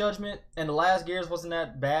talk about Judgment, and the last Gears wasn't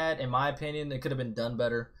that bad, in my opinion. It could have been done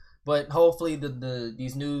better. But hopefully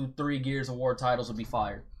these new 3 Gears of War titles will be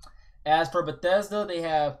fired. As for Bethesda, they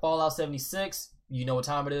have Fallout 76. You know what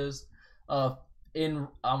time it is. I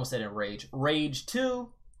almost said in Rage 2,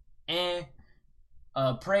 and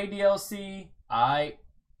Prey DLC.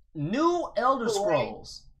 New Elder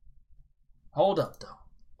Scrolls. Hold up, though.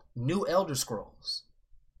 New Elder Scrolls.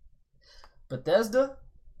 Bethesda,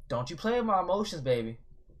 don't you play with my emotions, baby.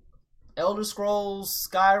 Elder Scrolls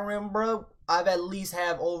Skyrim, bro. I've at least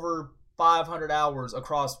have over 500 hours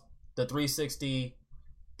across the 360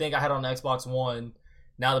 thing I had on the Xbox One,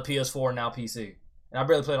 now the PS4, now PC. And I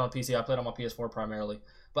barely played on PC. I played on my PS4 primarily.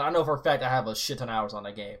 But I know for a fact I have a shit ton of hours on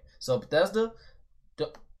that game. So Bethesda,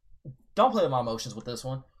 don't play with my emotions with this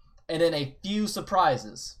one. And then a few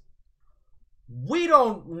surprises. We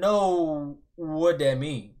don't know what that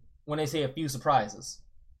means when they say a few surprises.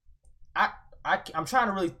 I'm trying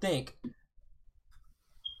to really think.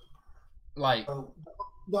 Like,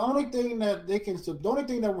 the only thing that the only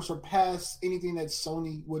thing that will surpass anything that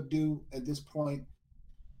Sony would do at this point,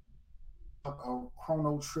 a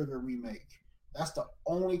Chrono Trigger remake. That's the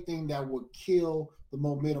only thing that would kill the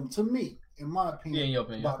momentum, to me, in my opinion. Yeah, in your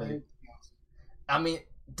opinion. I mean,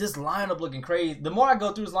 this lineup looking crazy. The more I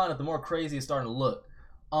go through this lineup, the more crazy it's starting to look.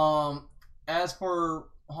 As for,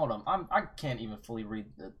 hold on, I can't even fully read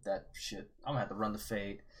that shit. I'm gonna have to run the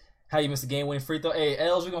fade. How you miss the game-winning free throw? Hey,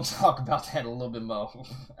 Els, we're gonna talk about that a little bit more,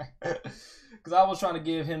 because I was trying to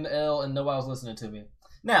give him the L and nobody was listening to me.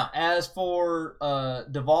 Now, as for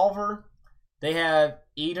Devolver, they have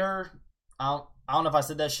Eater. I don't know if I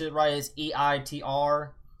said that shit right. It's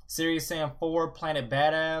EITR. Serious Sam 4, Planet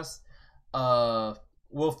Badass.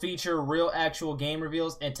 Will feature real actual game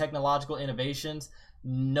reveals and technological innovations.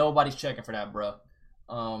 Nobody's checking for that, bro.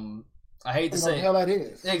 I hate to say what the hell that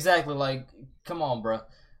is. Exactly, like, come on, bro.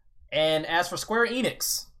 And as for Square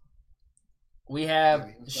Enix, we have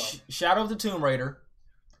Shadow of the Tomb Raider,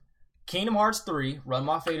 Kingdom Hearts 3, Run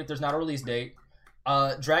My Fate if there's not a release date,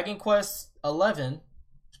 Dragon Quest 11.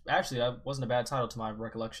 Actually, that wasn't a bad title to my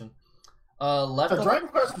recollection. Dragon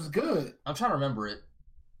Quest was good. I'm trying to remember it.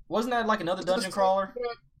 Wasn't that like another dungeon crawler?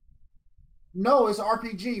 No, it's an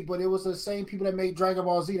RPG, but it was the same people that made Dragon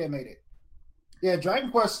Ball Z that made it. Yeah,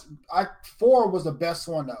 Dragon Quest 4 was the best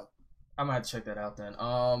one, though. I'm gonna have to check that out then.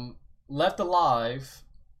 Left Alive,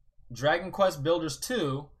 Dragon Quest Builders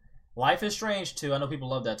 2, Life is Strange 2. I know people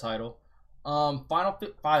love that title.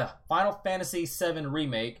 Final Fantasy 7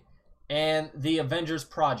 Remake, and The Avengers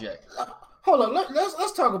Project. Hold on,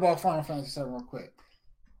 let's talk about Final Fantasy 7 real quick.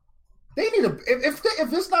 They need to,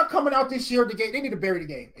 if it's not coming out this year, they need to bury the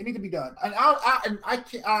game. It need to be done. And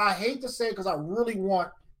I hate to say it because I really want,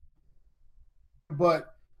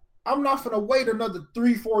 but I'm not gonna wait another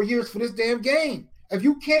 3-4 years for this damn game. If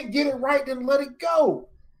you can't get it right, then let it go.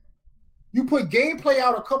 You put gameplay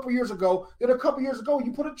out a couple years ago. Then a couple years ago,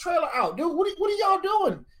 you put a trailer out. Dude, what are y'all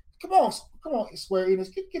doing? Come on, Square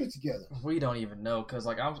Enix, get it together. We don't even know, because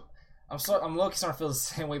like I'm low-key starting to feel the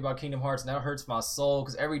same way about Kingdom Hearts, and that hurts my soul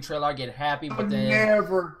because every trailer I get happy, but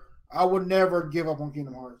I would never give up on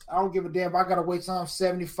Kingdom Hearts. I don't give a damn if I gotta wait till I'm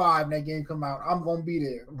 75 and that game come out. I'm gonna be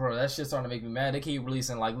there. Bro, that shit's starting to make me mad. They keep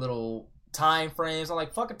releasing like little time frames. I'm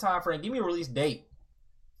like, fuck a time frame. Give me a release date.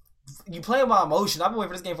 You play with my emotion. I've been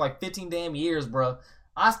waiting for this game for like 15 damn years, bro.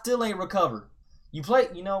 I still ain't recovered. You play,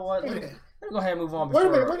 you know what? Let me go ahead and move on. Wait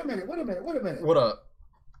a minute. What up?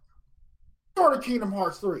 Started Kingdom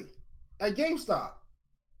Hearts 3 at GameStop.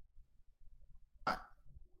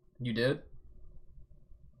 You did?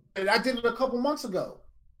 And I did it a couple months ago.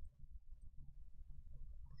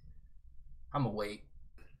 I'm gonna wait.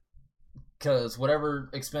 Because whatever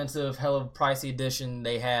expensive, hella pricey edition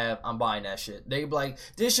they have, I'm buying that shit. They be like,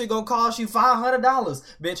 this shit gonna cost you $500.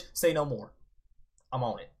 Bitch, say no more. I'm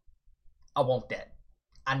on it. I want that.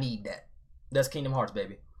 I need that. That's Kingdom Hearts,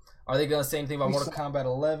 baby. Are they gonna say anything about Mortal Kombat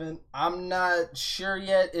 11? I'm not sure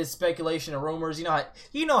yet. It's speculation and rumors.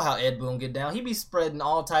 You know how Ed Boon get down. He be spreading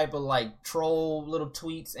all type of like troll little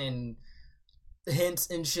tweets and hints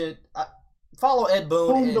and shit. Follow Ed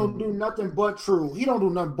Boon. Boon don't do nothing but true. He don't do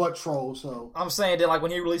nothing but troll. So I'm saying that like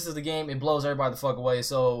when he releases the game, it blows everybody the fuck away.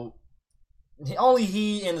 So only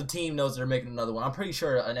he and the team knows they're making another one. I'm pretty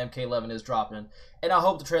sure an MK11 is dropping, and I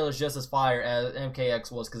hope the trailer's just as fire as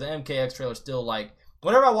MKX was, because the MKX trailer still like.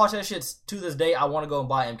 Whenever I watch that shit to this day, I want to go and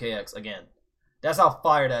buy MKX again. That's how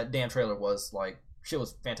fire that damn trailer was. Like, shit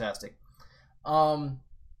was fantastic.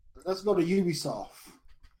 Let's go to Ubisoft.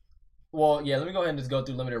 Well, yeah, let me go ahead and just go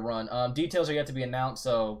through limited run. Details are yet to be announced,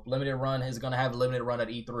 so limited run is going to have a limited run at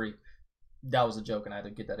E3. That was a joke, and I had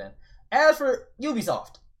to get that in. As for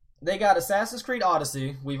Ubisoft, they got Assassin's Creed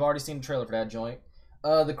Odyssey. We've already seen the trailer for that joint.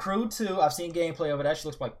 The Crew 2, I've seen gameplay of it. Actually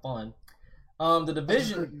looks like fun. The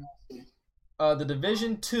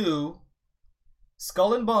Division 2,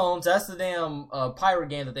 Skull and Bones. That's the damn pirate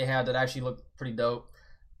game that they had that actually looked pretty dope.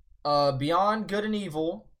 Beyond Good and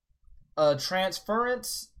Evil,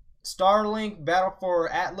 Transference, Starlink, Battle for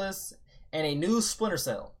Atlas, and a new Splinter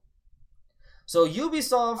Cell. So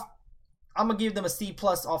Ubisoft, I'm gonna give them a C+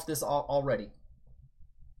 off this already.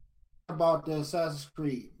 About the Assassin's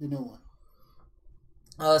Creed, the new one.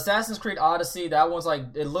 Assassin's Creed Odyssey, that one's like,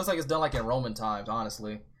 it looks like it's done like in Roman times,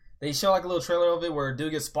 honestly. They show like a little trailer of it where a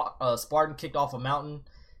dude gets Spartan kicked off a mountain,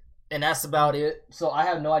 and that's about it. So I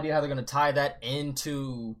have no idea how they're gonna tie that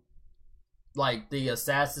into like the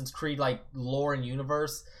Assassin's Creed like lore and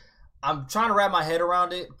universe. I'm trying to wrap my head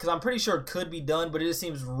around it because I'm pretty sure it could be done, but it just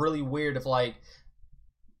seems really weird if like,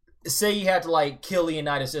 say you had to like kill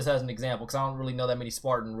Leonidas just as an example, because I don't really know that many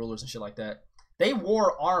Spartan rulers and shit like that. They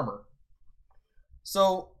wore armor,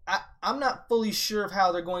 so I'm not fully sure of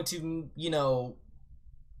how they're going to, you know,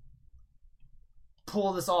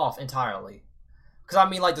 pull this off entirely. Because I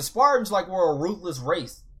mean, like the Spartans like were a ruthless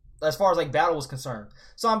race as far as like battle was concerned.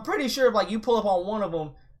 So I'm pretty sure if like you pull up on one of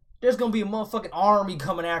them, there's gonna be a motherfucking army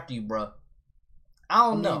coming after you, bro. I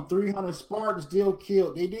don't know. 300 Spartans still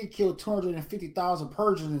killed. They did kill 250,000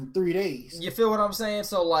 Persians in 3 days. You feel what I'm saying?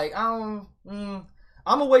 So like, I'm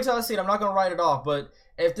gonna wait till I see it. I'm not gonna write it off. But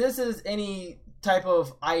if this is any type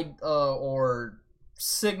of or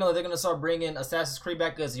signal that they're gonna start bringing Assassin's Creed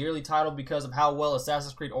back as a yearly title because of how well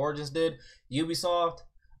Assassin's Creed Origins did, Ubisoft,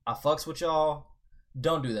 I fucks with y'all.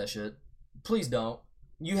 Don't do that shit. Please don't.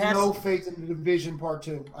 You have no faith in the Division Part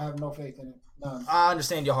 2. I have no faith in it. None. I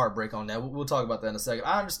understand your heartbreak on that. We'll talk about that in a second.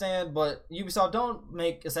 I understand, but Ubisoft, don't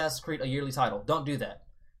make Assassin's Creed a yearly title. Don't do that.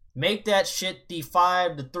 Make that shit the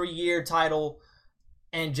 5 to 3 year title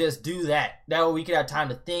and just do that. That way we could have time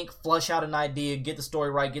to think, flush out an idea, get the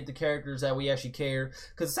story right, get the characters that we actually care.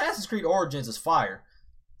 Because Assassin's Creed Origins is fire.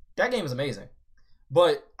 That game is amazing.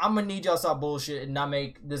 But I'm going to need y'all to stop bullshit and not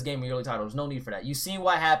make this game a yearly title. There's no need for that. You seen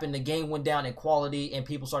what happened. The game went down in quality and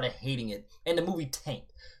people started hating it. And the movie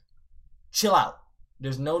tanked. Chill out.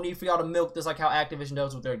 There's no need for y'all to milk this like how Activision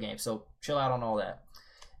does with their games. So chill out on all that.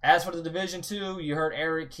 As for the Division 2, you heard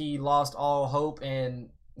Eric. He lost all hope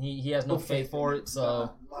and he has no faith for it.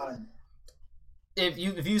 So if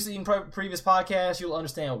you've seen previous podcasts, you'll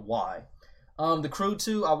understand why. The Crew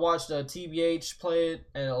 2, I watched TBH play it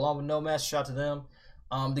and along with Nomad. Shout out to them.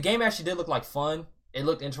 The game actually did look like fun. It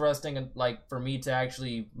looked interesting, and like for me to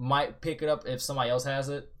actually might pick it up if somebody else has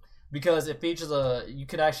it, because it features you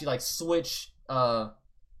could actually like switch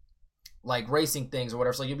like racing things or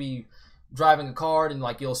whatever. So you'll be driving a car and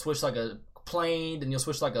like you'll switch like a plane, then you'll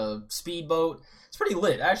switch like a speedboat. It's pretty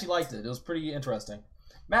lit. I actually liked it. It was pretty interesting.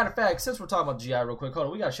 Matter of fact, since we're talking about GI real quick, hold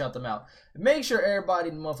on, we gotta shout them out. Make sure everybody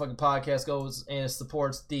in the motherfucking podcast goes and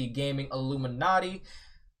supports the Gaming Illuminati.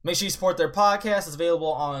 Make sure you support their podcast. It's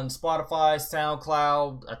available on Spotify,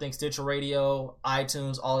 SoundCloud, I think Stitcher Radio,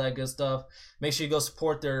 iTunes, all that good stuff. Make sure you go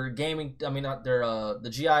support their gaming, the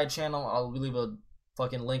GI channel. I'll leave a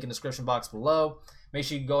fucking link in the description box below. Make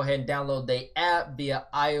sure you go ahead and download the app via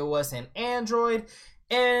iOS and Android.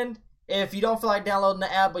 And if you don't feel like downloading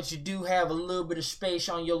the app, but you do have a little bit of space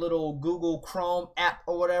on your little Google Chrome app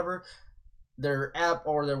or whatever, their app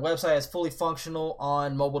or their website is fully functional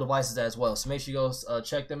on mobile devices as well. So make sure you go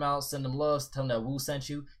check them out, send them love, tell them that Woo sent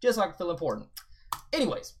you, just so I can feel important.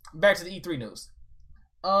 Anyways, back to the E3 news.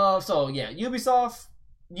 So yeah, Ubisoft,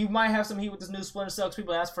 you might have some heat with this new Splinter Cell, because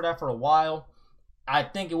people asked for that for a while. I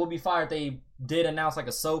think it would be fire if they did announce like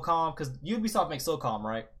a SOCOM, because Ubisoft makes SOCOM,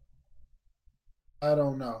 right? I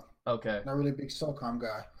don't know. Okay. Not really a big SOCOM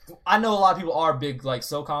guy. I know a lot of people are big like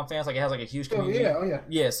SOCOM fans. Like it has like a huge community. Oh yeah.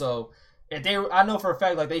 Yeah. So if I know for a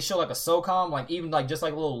fact like they show like a SOCOM, like even like just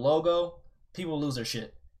like a little logo, people lose their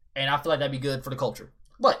shit, and I feel like that'd be good for the culture.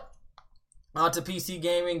 But on to PC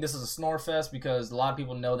gaming. This is a snore fest because a lot of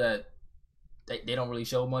people know that they don't really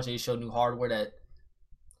show much. They show new hardware that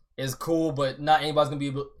is cool, but not anybody's gonna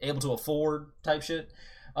be able to afford type shit.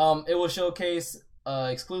 It will showcase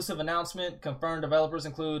exclusive announcement. Confirmed developers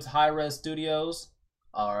includes Hi-Rez Studios.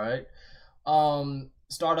 All right.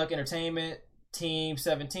 Starduck Entertainment, Team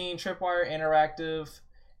 17, Tripwire Interactive,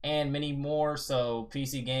 and many more. So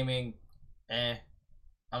PC gaming, I'm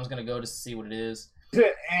just gonna go to see what it is.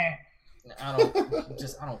 I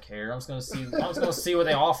don't care. I'm just gonna see what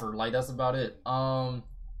they offer. Like, that's about it.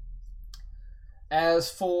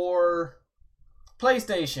 As for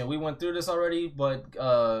PlayStation, we went through this already, but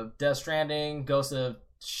Death Stranding, Ghost of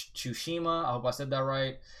Tsushima, I hope I said that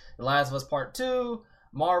right. The Last of Us Part 2,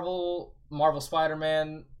 Marvel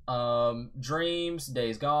Spider-Man, Dreams,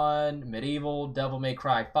 Days Gone, Medieval, Devil May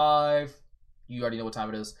Cry 5. You already know what time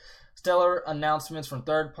it is. Stellar announcements from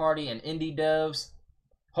third party and indie devs.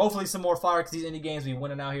 Hopefully some more fire, because these indie games be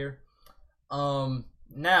winning out here.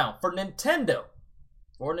 Now, for Nintendo,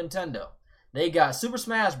 they got Super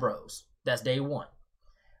Smash Bros. That's day one.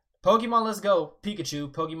 Pokemon Let's Go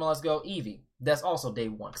Pikachu, Pokemon Let's Go Eevee. That's also day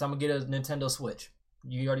one, because I'm going to get a Nintendo Switch.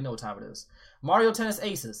 You already know what time it is. Mario Tennis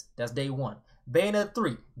Aces. That's day one. Bayonetta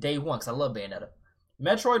 3. Day one, because I love Bayonetta.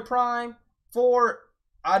 Metroid Prime 4.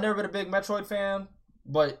 I've never been a big Metroid fan,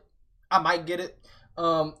 but I might get it.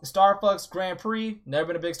 Star Fox Grand Prix. Never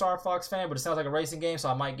been a big Star Fox fan, but it sounds like a racing game, so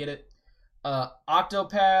I might get it.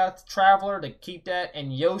 Octopath Traveler, to keep that.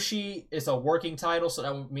 And Yoshi is a working title, so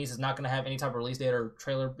that means it's not going to have any type of release date or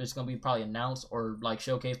trailer. It's going to be probably announced or like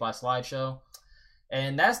showcased by a slideshow.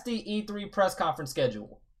 And that's the E3 press conference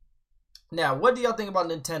schedule. Now, what do y'all think about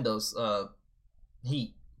Nintendo's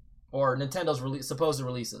heat or Nintendo's supposed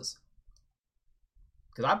releases?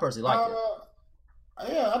 Because I personally like it.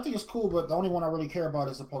 Yeah, I think it's cool, but the only one I really care about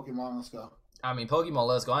is the Pokemon Let's Go. I mean, Pokemon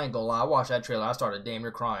Let's Go, I ain't gonna lie. I watched that trailer. I started damn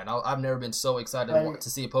near crying. I've never been so excited to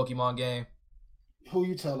see a Pokemon game. Who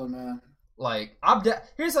you telling, man? Like,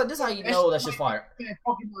 this is how you know that shit's fire.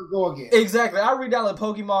 Pokemon Go again. Exactly. I re-downloaded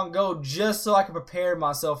Pokemon Go just so I can prepare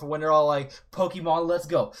myself for when they're all like, Pokemon Let's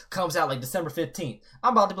Go comes out like December 15th.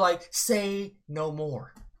 I'm about to be like, say no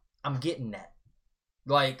more. I'm getting that.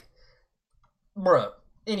 Like, bruh.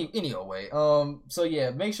 Anyway, so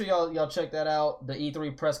yeah, make sure y'all check that out. The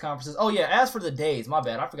E3 press conferences. Oh yeah, as for the days, my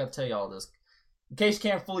bad, I forgot to tell y'all this. In case you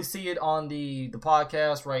can't fully see it on the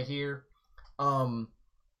podcast right here,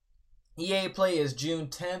 EA Play is June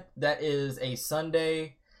 10th. That is a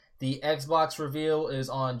Sunday. The Xbox reveal is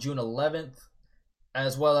on June 11th,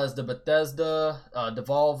 as well as the Bethesda,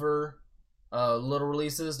 Devolver, little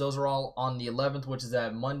releases. Those are all on the 11th, which is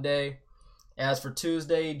that Monday. As for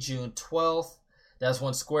Tuesday, June 12th. That's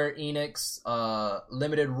when Square Enix,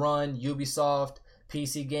 Limited Run, Ubisoft,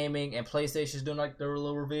 PC Gaming, and PlayStation's doing like their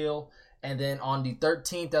little reveal. And then on the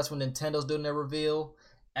 13th, that's when Nintendo's doing their reveal.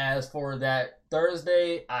 As for that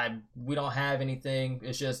Thursday, we don't have anything.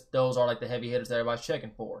 It's just those are like the heavy hitters that everybody's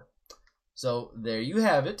checking for. So there you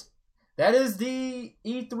have it. That is the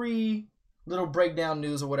E3 little breakdown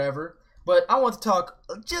news or whatever. But I want to talk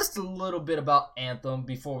just a little bit about Anthem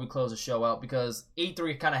before we close the show out, because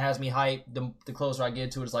E3 kind of has me hyped. The closer I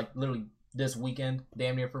get to it, it's like literally this weekend,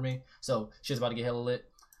 damn near for me. So shit's about to get hella lit.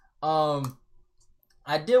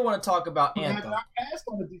 I did want to talk about Anthem. I passed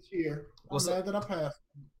on it this year. I'm glad that I passed.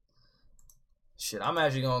 Shit, I'm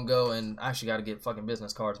actually gonna go and actually got to get fucking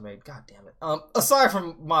business cards made. God damn it. Aside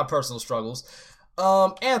from my personal struggles,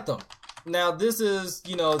 Anthem. Now this is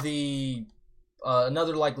the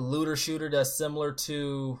another like looter shooter that's similar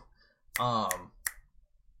to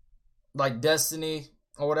like Destiny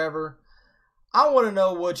or whatever. I want to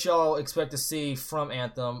know what y'all expect to see from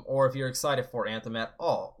Anthem, or if you're excited for Anthem at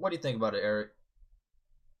all. What do you think about it, Eric?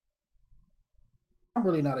 I'm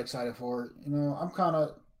really not excited for it. I'm kind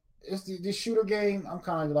of, it's this shooter game. I'm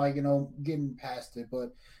kind of like, getting past it.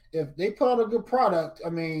 But if they put out a good product, I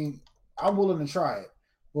mean, I'm willing to try it.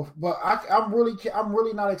 But I'm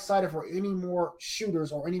really not excited for any more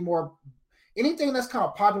shooters or anything that's kind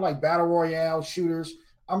of popular like battle royale shooters.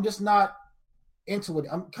 I'm just not into it.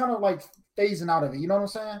 I'm kind of like phasing out of it. You know what I'm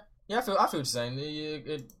saying? Yeah, I feel what you're saying.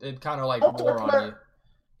 It kind of like wore on you.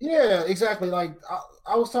 Yeah, exactly. Like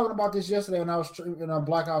I was talking about this yesterday when I was in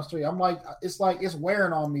Black Ops 3. I'm like it's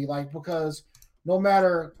wearing on me, like, because no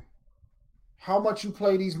matter how much you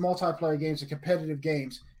play these multiplayer games and competitive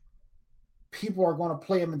games, people are going to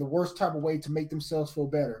play them in the worst type of way to make themselves feel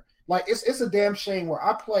better. Like, it's a damn shame where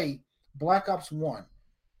I play Black Ops 1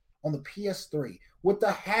 on the PS3 with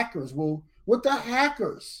the hackers, with the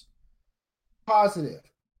hackers. Positive.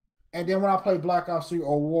 And then when I play Black Ops 3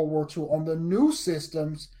 or World War II on the new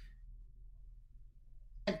systems,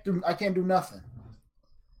 I can't do nothing.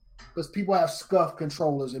 Because people have SCUF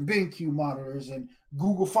controllers and BenQ monitors and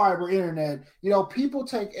Google Fiber Internet. People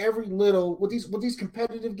take every little with these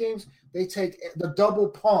competitive games. They take the double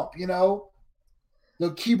pump.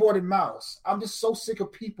 The keyboard and mouse. I'm just so sick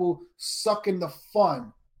of people sucking the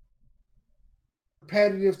fun.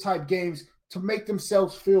 Competitive type games to make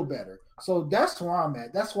themselves feel better. So that's where I'm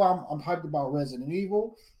at. That's why I'm hyped about Resident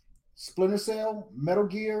Evil, Splinter Cell, Metal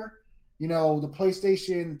Gear, the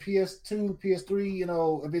PlayStation, PS2,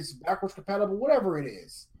 PS3, if it's backwards compatible, whatever it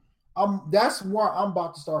is. That's where I'm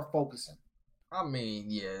about to start focusing. I mean,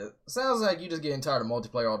 yeah. Sounds like you just getting tired of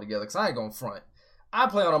multiplayer altogether, because I ain't gonna front. I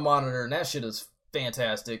play on a monitor, and that shit is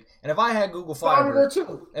fantastic. And if I had Google Fiber,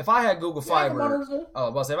 if I had Google Fiber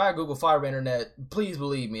internet, please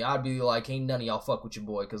believe me, I'd be like, ain't none of y'all fuck with your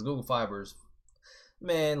boy, because Google Fiber's,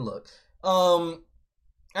 man, look.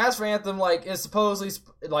 As for Anthem, like, it's supposedly,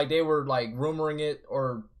 like, they were, like, rumoring it,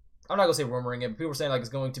 or, I'm not gonna say rumoring it, but people were saying, like, it's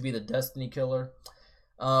going to be the Destiny killer.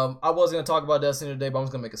 I was gonna talk about Destiny today, but I'm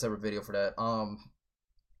just gonna make a separate video for that.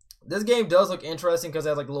 This game does look interesting, because it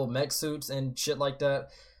has, like, little mech suits and shit like that.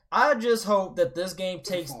 I just hope that this game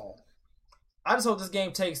takes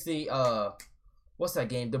the what's that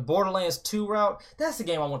game? The Borderlands 2 route. That's the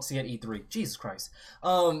game I want to see at E3. Jesus Christ.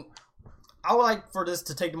 I would like for this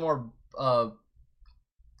to take the more I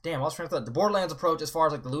was trying to think the Borderlands approach as far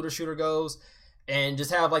as like the looter shooter goes, and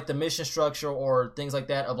just have like the mission structure or things like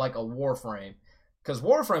that of like a Warframe. Because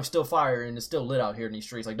Warframe's still fire and it's still lit out here in these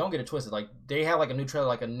streets. Like, don't get it twisted. Like, they have, like, a new trailer,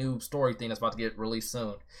 like, a new story thing that's about to get released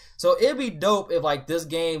soon. So, it'd be dope if, like, this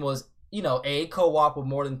game was, a co-op with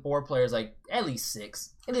more than 4 players. Like, at least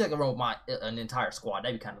 6. At least, like, an entire squad.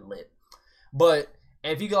 That'd be kind of lit. But,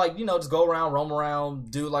 if you could, like, just go around, roam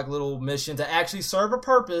around, do, like, little missions that actually serve a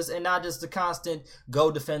purpose and not just the constant,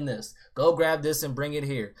 go defend this. Go grab this and bring it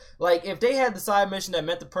here. Like, if they had the side mission that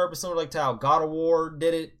meant the purpose, similar like to how God of War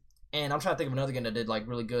did it, and I'm trying to think of another game that did, like,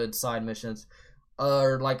 really good side missions.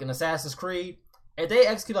 Or, like, an Assassin's Creed. If they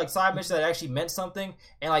execute, like, side missions that actually meant something,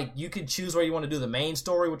 and, like, you could choose where you want to do the main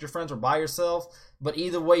story with your friends or by yourself, but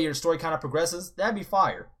either way your story kind of progresses, that'd be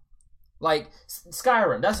fire. Like,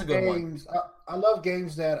 Skyrim, that's a good one. I love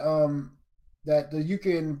games that you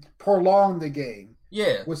can prolong the game.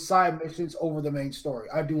 Yeah. With side missions over the main story.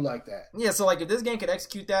 I do like that. Yeah, so, like, if this game could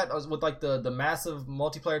execute that with, like, the massive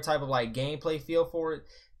multiplayer type of, like, gameplay feel for it,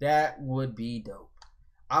 that would be dope.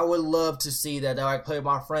 I would love to see that I play with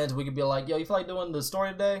my friends. We could be like, yo, you feel like doing the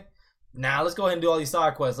story today? Nah, let's go ahead and do all these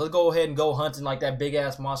side quests. Let's go ahead and go hunting like that big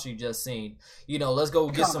ass monster you just seen. Let's go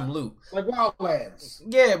get some loot. Like Wildlands.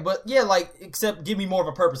 Yeah, but yeah, like, except give me more of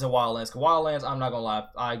a purpose in Wildlands. Because Wildlands, I'm not gonna lie,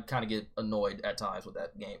 I kind of get annoyed at times with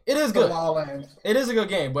that game. It is good. Wildlands. It is a good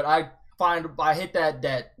game, but I hit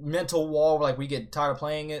that mental wall where, like, we get tired of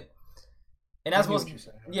playing it. And that's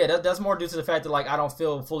that's more due to the fact that, like, I don't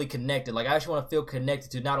feel fully connected. Like, I actually want to feel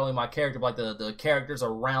connected to not only my character, but, like, the characters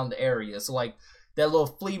around the area. So, like, that little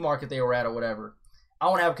flea market they were at or whatever. I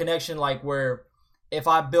want to have a connection, like, where if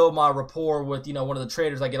I build my rapport with, one of the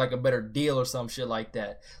traders, I get, like, a better deal or some shit like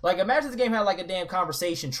that. Like, imagine this game had, like, a damn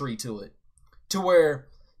conversation tree to it. To where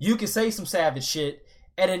you can say some savage shit,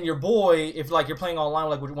 and then your boy, if, like, you're playing online,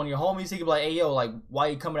 like, with one of your homies, he could be like, hey, yo, like, why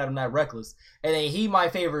you coming at him that reckless? And then he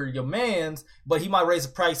might favor your mans, but he might raise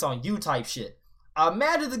the price on you type shit.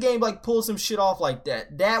 Imagine the game, like, pull some shit off like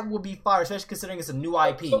that. That would be fire, especially considering it's a new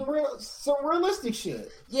IP. Some realistic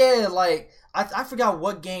shit. Yeah, like, I forgot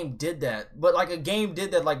what game did that. But, like, a game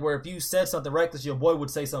did that, like, where if you said something reckless, your boy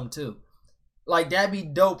would say something too. Like, that'd be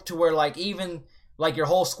dope to where, like, even, like, your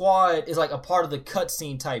whole squad is, like, a part of the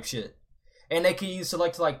cutscene type shit. And they can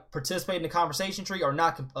select to, like, participate in the conversation tree or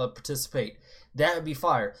not participate. That would be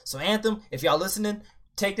fire. So, Anthem, if y'all listening,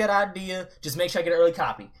 take that idea. Just make sure I get an early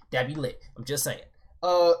copy. That'd be lit. I'm just saying.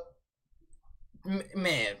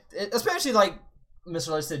 Man, especially, like Mr.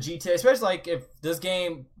 Larry said, GTA. Especially, like, if this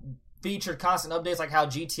game featured constant updates like how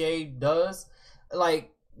GTA does.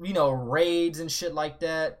 Like, raids and shit like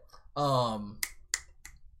that.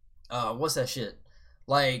 What's that shit?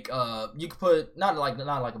 Like, you could put, not like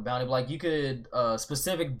a bounty, but, like, you could,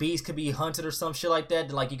 specific beast could be hunted or some shit like that.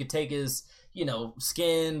 Then, like, you could take his,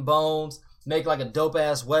 skin, bones, make, like, a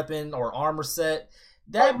dope-ass weapon or armor set.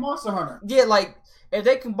 That Monster Hunter. Yeah, like, if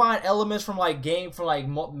they combine elements from, like,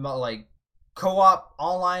 co-op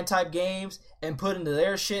online type games and put into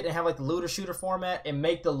their shit and have, like, the looter shooter format and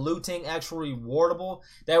make the looting actually rewardable.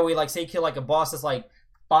 That way, like, say you kill, like, a boss that's, like,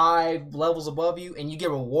 5 levels above you and you get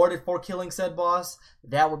rewarded for killing said boss,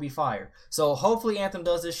 that would be fire. So hopefully Anthem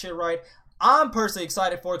does this shit right. I'm personally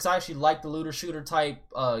excited for it because I actually like the looter shooter type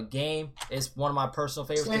game. It's one of my personal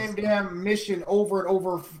favorites. Same damn mission over and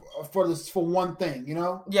over for one thing,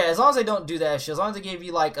 Yeah, as long as they don't do that shit. As long as they give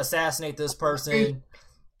you, like, assassinate this person,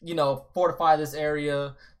 fortify this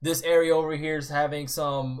area. This area over here is having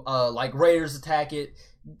some like raiders attack it.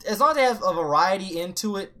 As long as they have a variety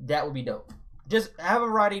into it, that would be dope. Just have a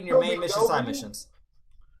variety in your main mission, side missions.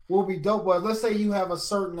 Will be dope, but let's say you have a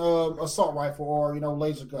certain assault rifle or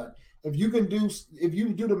laser gun. if you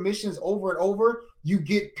do the missions over and over, you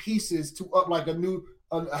get pieces to up like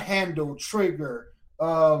a handle, trigger,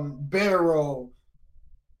 barrel.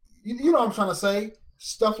 You know what I'm trying to say?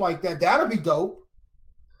 Stuff like that. That'll be dope.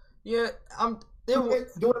 Yeah, doing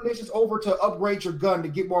the missions over to upgrade your gun to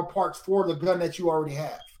get more parts for the gun that you already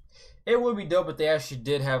have. It would be dope if they actually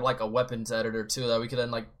did have like a weapons editor too, that we could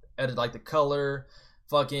then like edit like the color,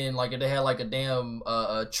 fucking like if they had like a damn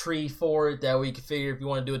tree for it that we could figure if you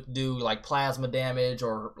want to do it to do like plasma damage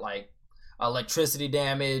or like electricity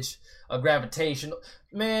damage, gravitation.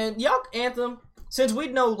 Man, y'all Anthem. Since we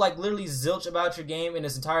know like literally zilch about your game in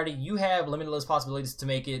its entirety, you have limitless possibilities to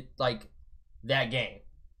make it like that game.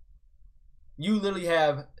 You literally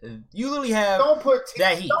have Don't put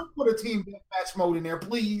that heat. Don't put a team deathmatch mode in there,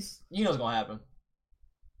 please. You know what's gonna happen.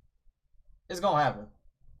 It's gonna happen.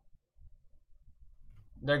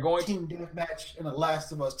 They're going team deathmatch in The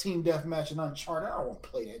Last of Us, team deathmatch in Uncharted. I don't want to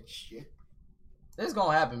play that shit. It's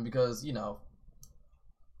gonna happen because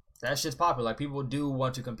that shit's popular. Like people do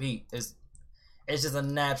want to compete. It's just a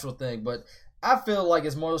natural thing, but I feel like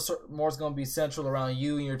it's more going to be central around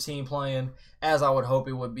you and your team playing, as I would hope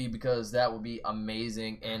it would be, because that would be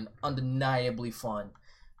amazing and undeniably fun.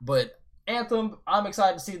 But Anthem, I'm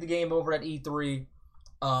excited to see the game over at E3.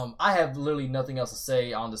 I have literally nothing else to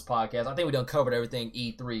say on this podcast. I think we done covered everything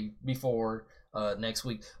E3 before next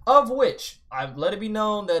week, of which I've let it be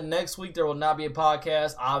known that next week there will not be a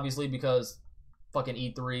podcast, obviously because fucking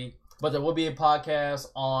E3, but there will be a podcast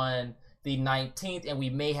on the 19th, and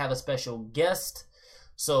we may have a special guest.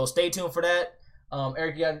 So stay tuned for that.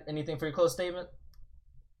 Eric, you got anything for your close statement?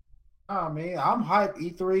 Oh man, I'm hyped.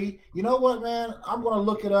 E3. You know what, man? I'm gonna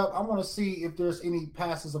look it up. I want to see if there's any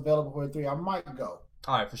passes available for E3. I might go.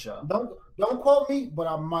 All right, for sure. Don't quote me, but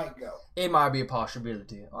I might go. It might be a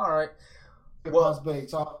possibility. All right. Well,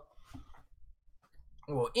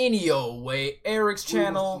 any old way, Eric's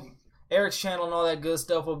channel and all that good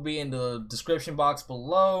stuff will be in the description box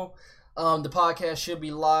below. The podcast should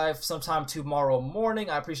be live sometime tomorrow morning.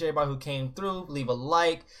 I appreciate everybody who came through. Leave a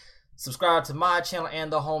like, subscribe to my channel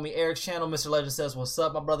and the homie Eric's channel. Mr. Legend says, "What's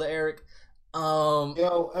up, my brother Eric?"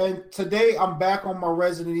 And today I'm back on my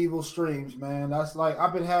Resident Evil streams, man. That's like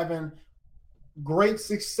I've been having great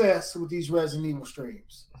success with these Resident Evil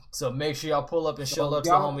streams. So make sure y'all pull up and show love to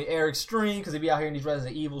the homie Eric's stream, because he be out here in these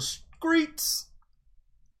Resident Evil streets.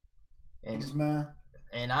 Thanks, man.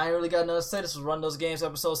 And I ain't really got nothing to say. This was Run Those Games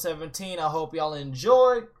episode 17. I hope y'all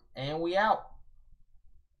enjoyed, and we out.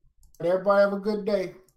 Everybody have a good day.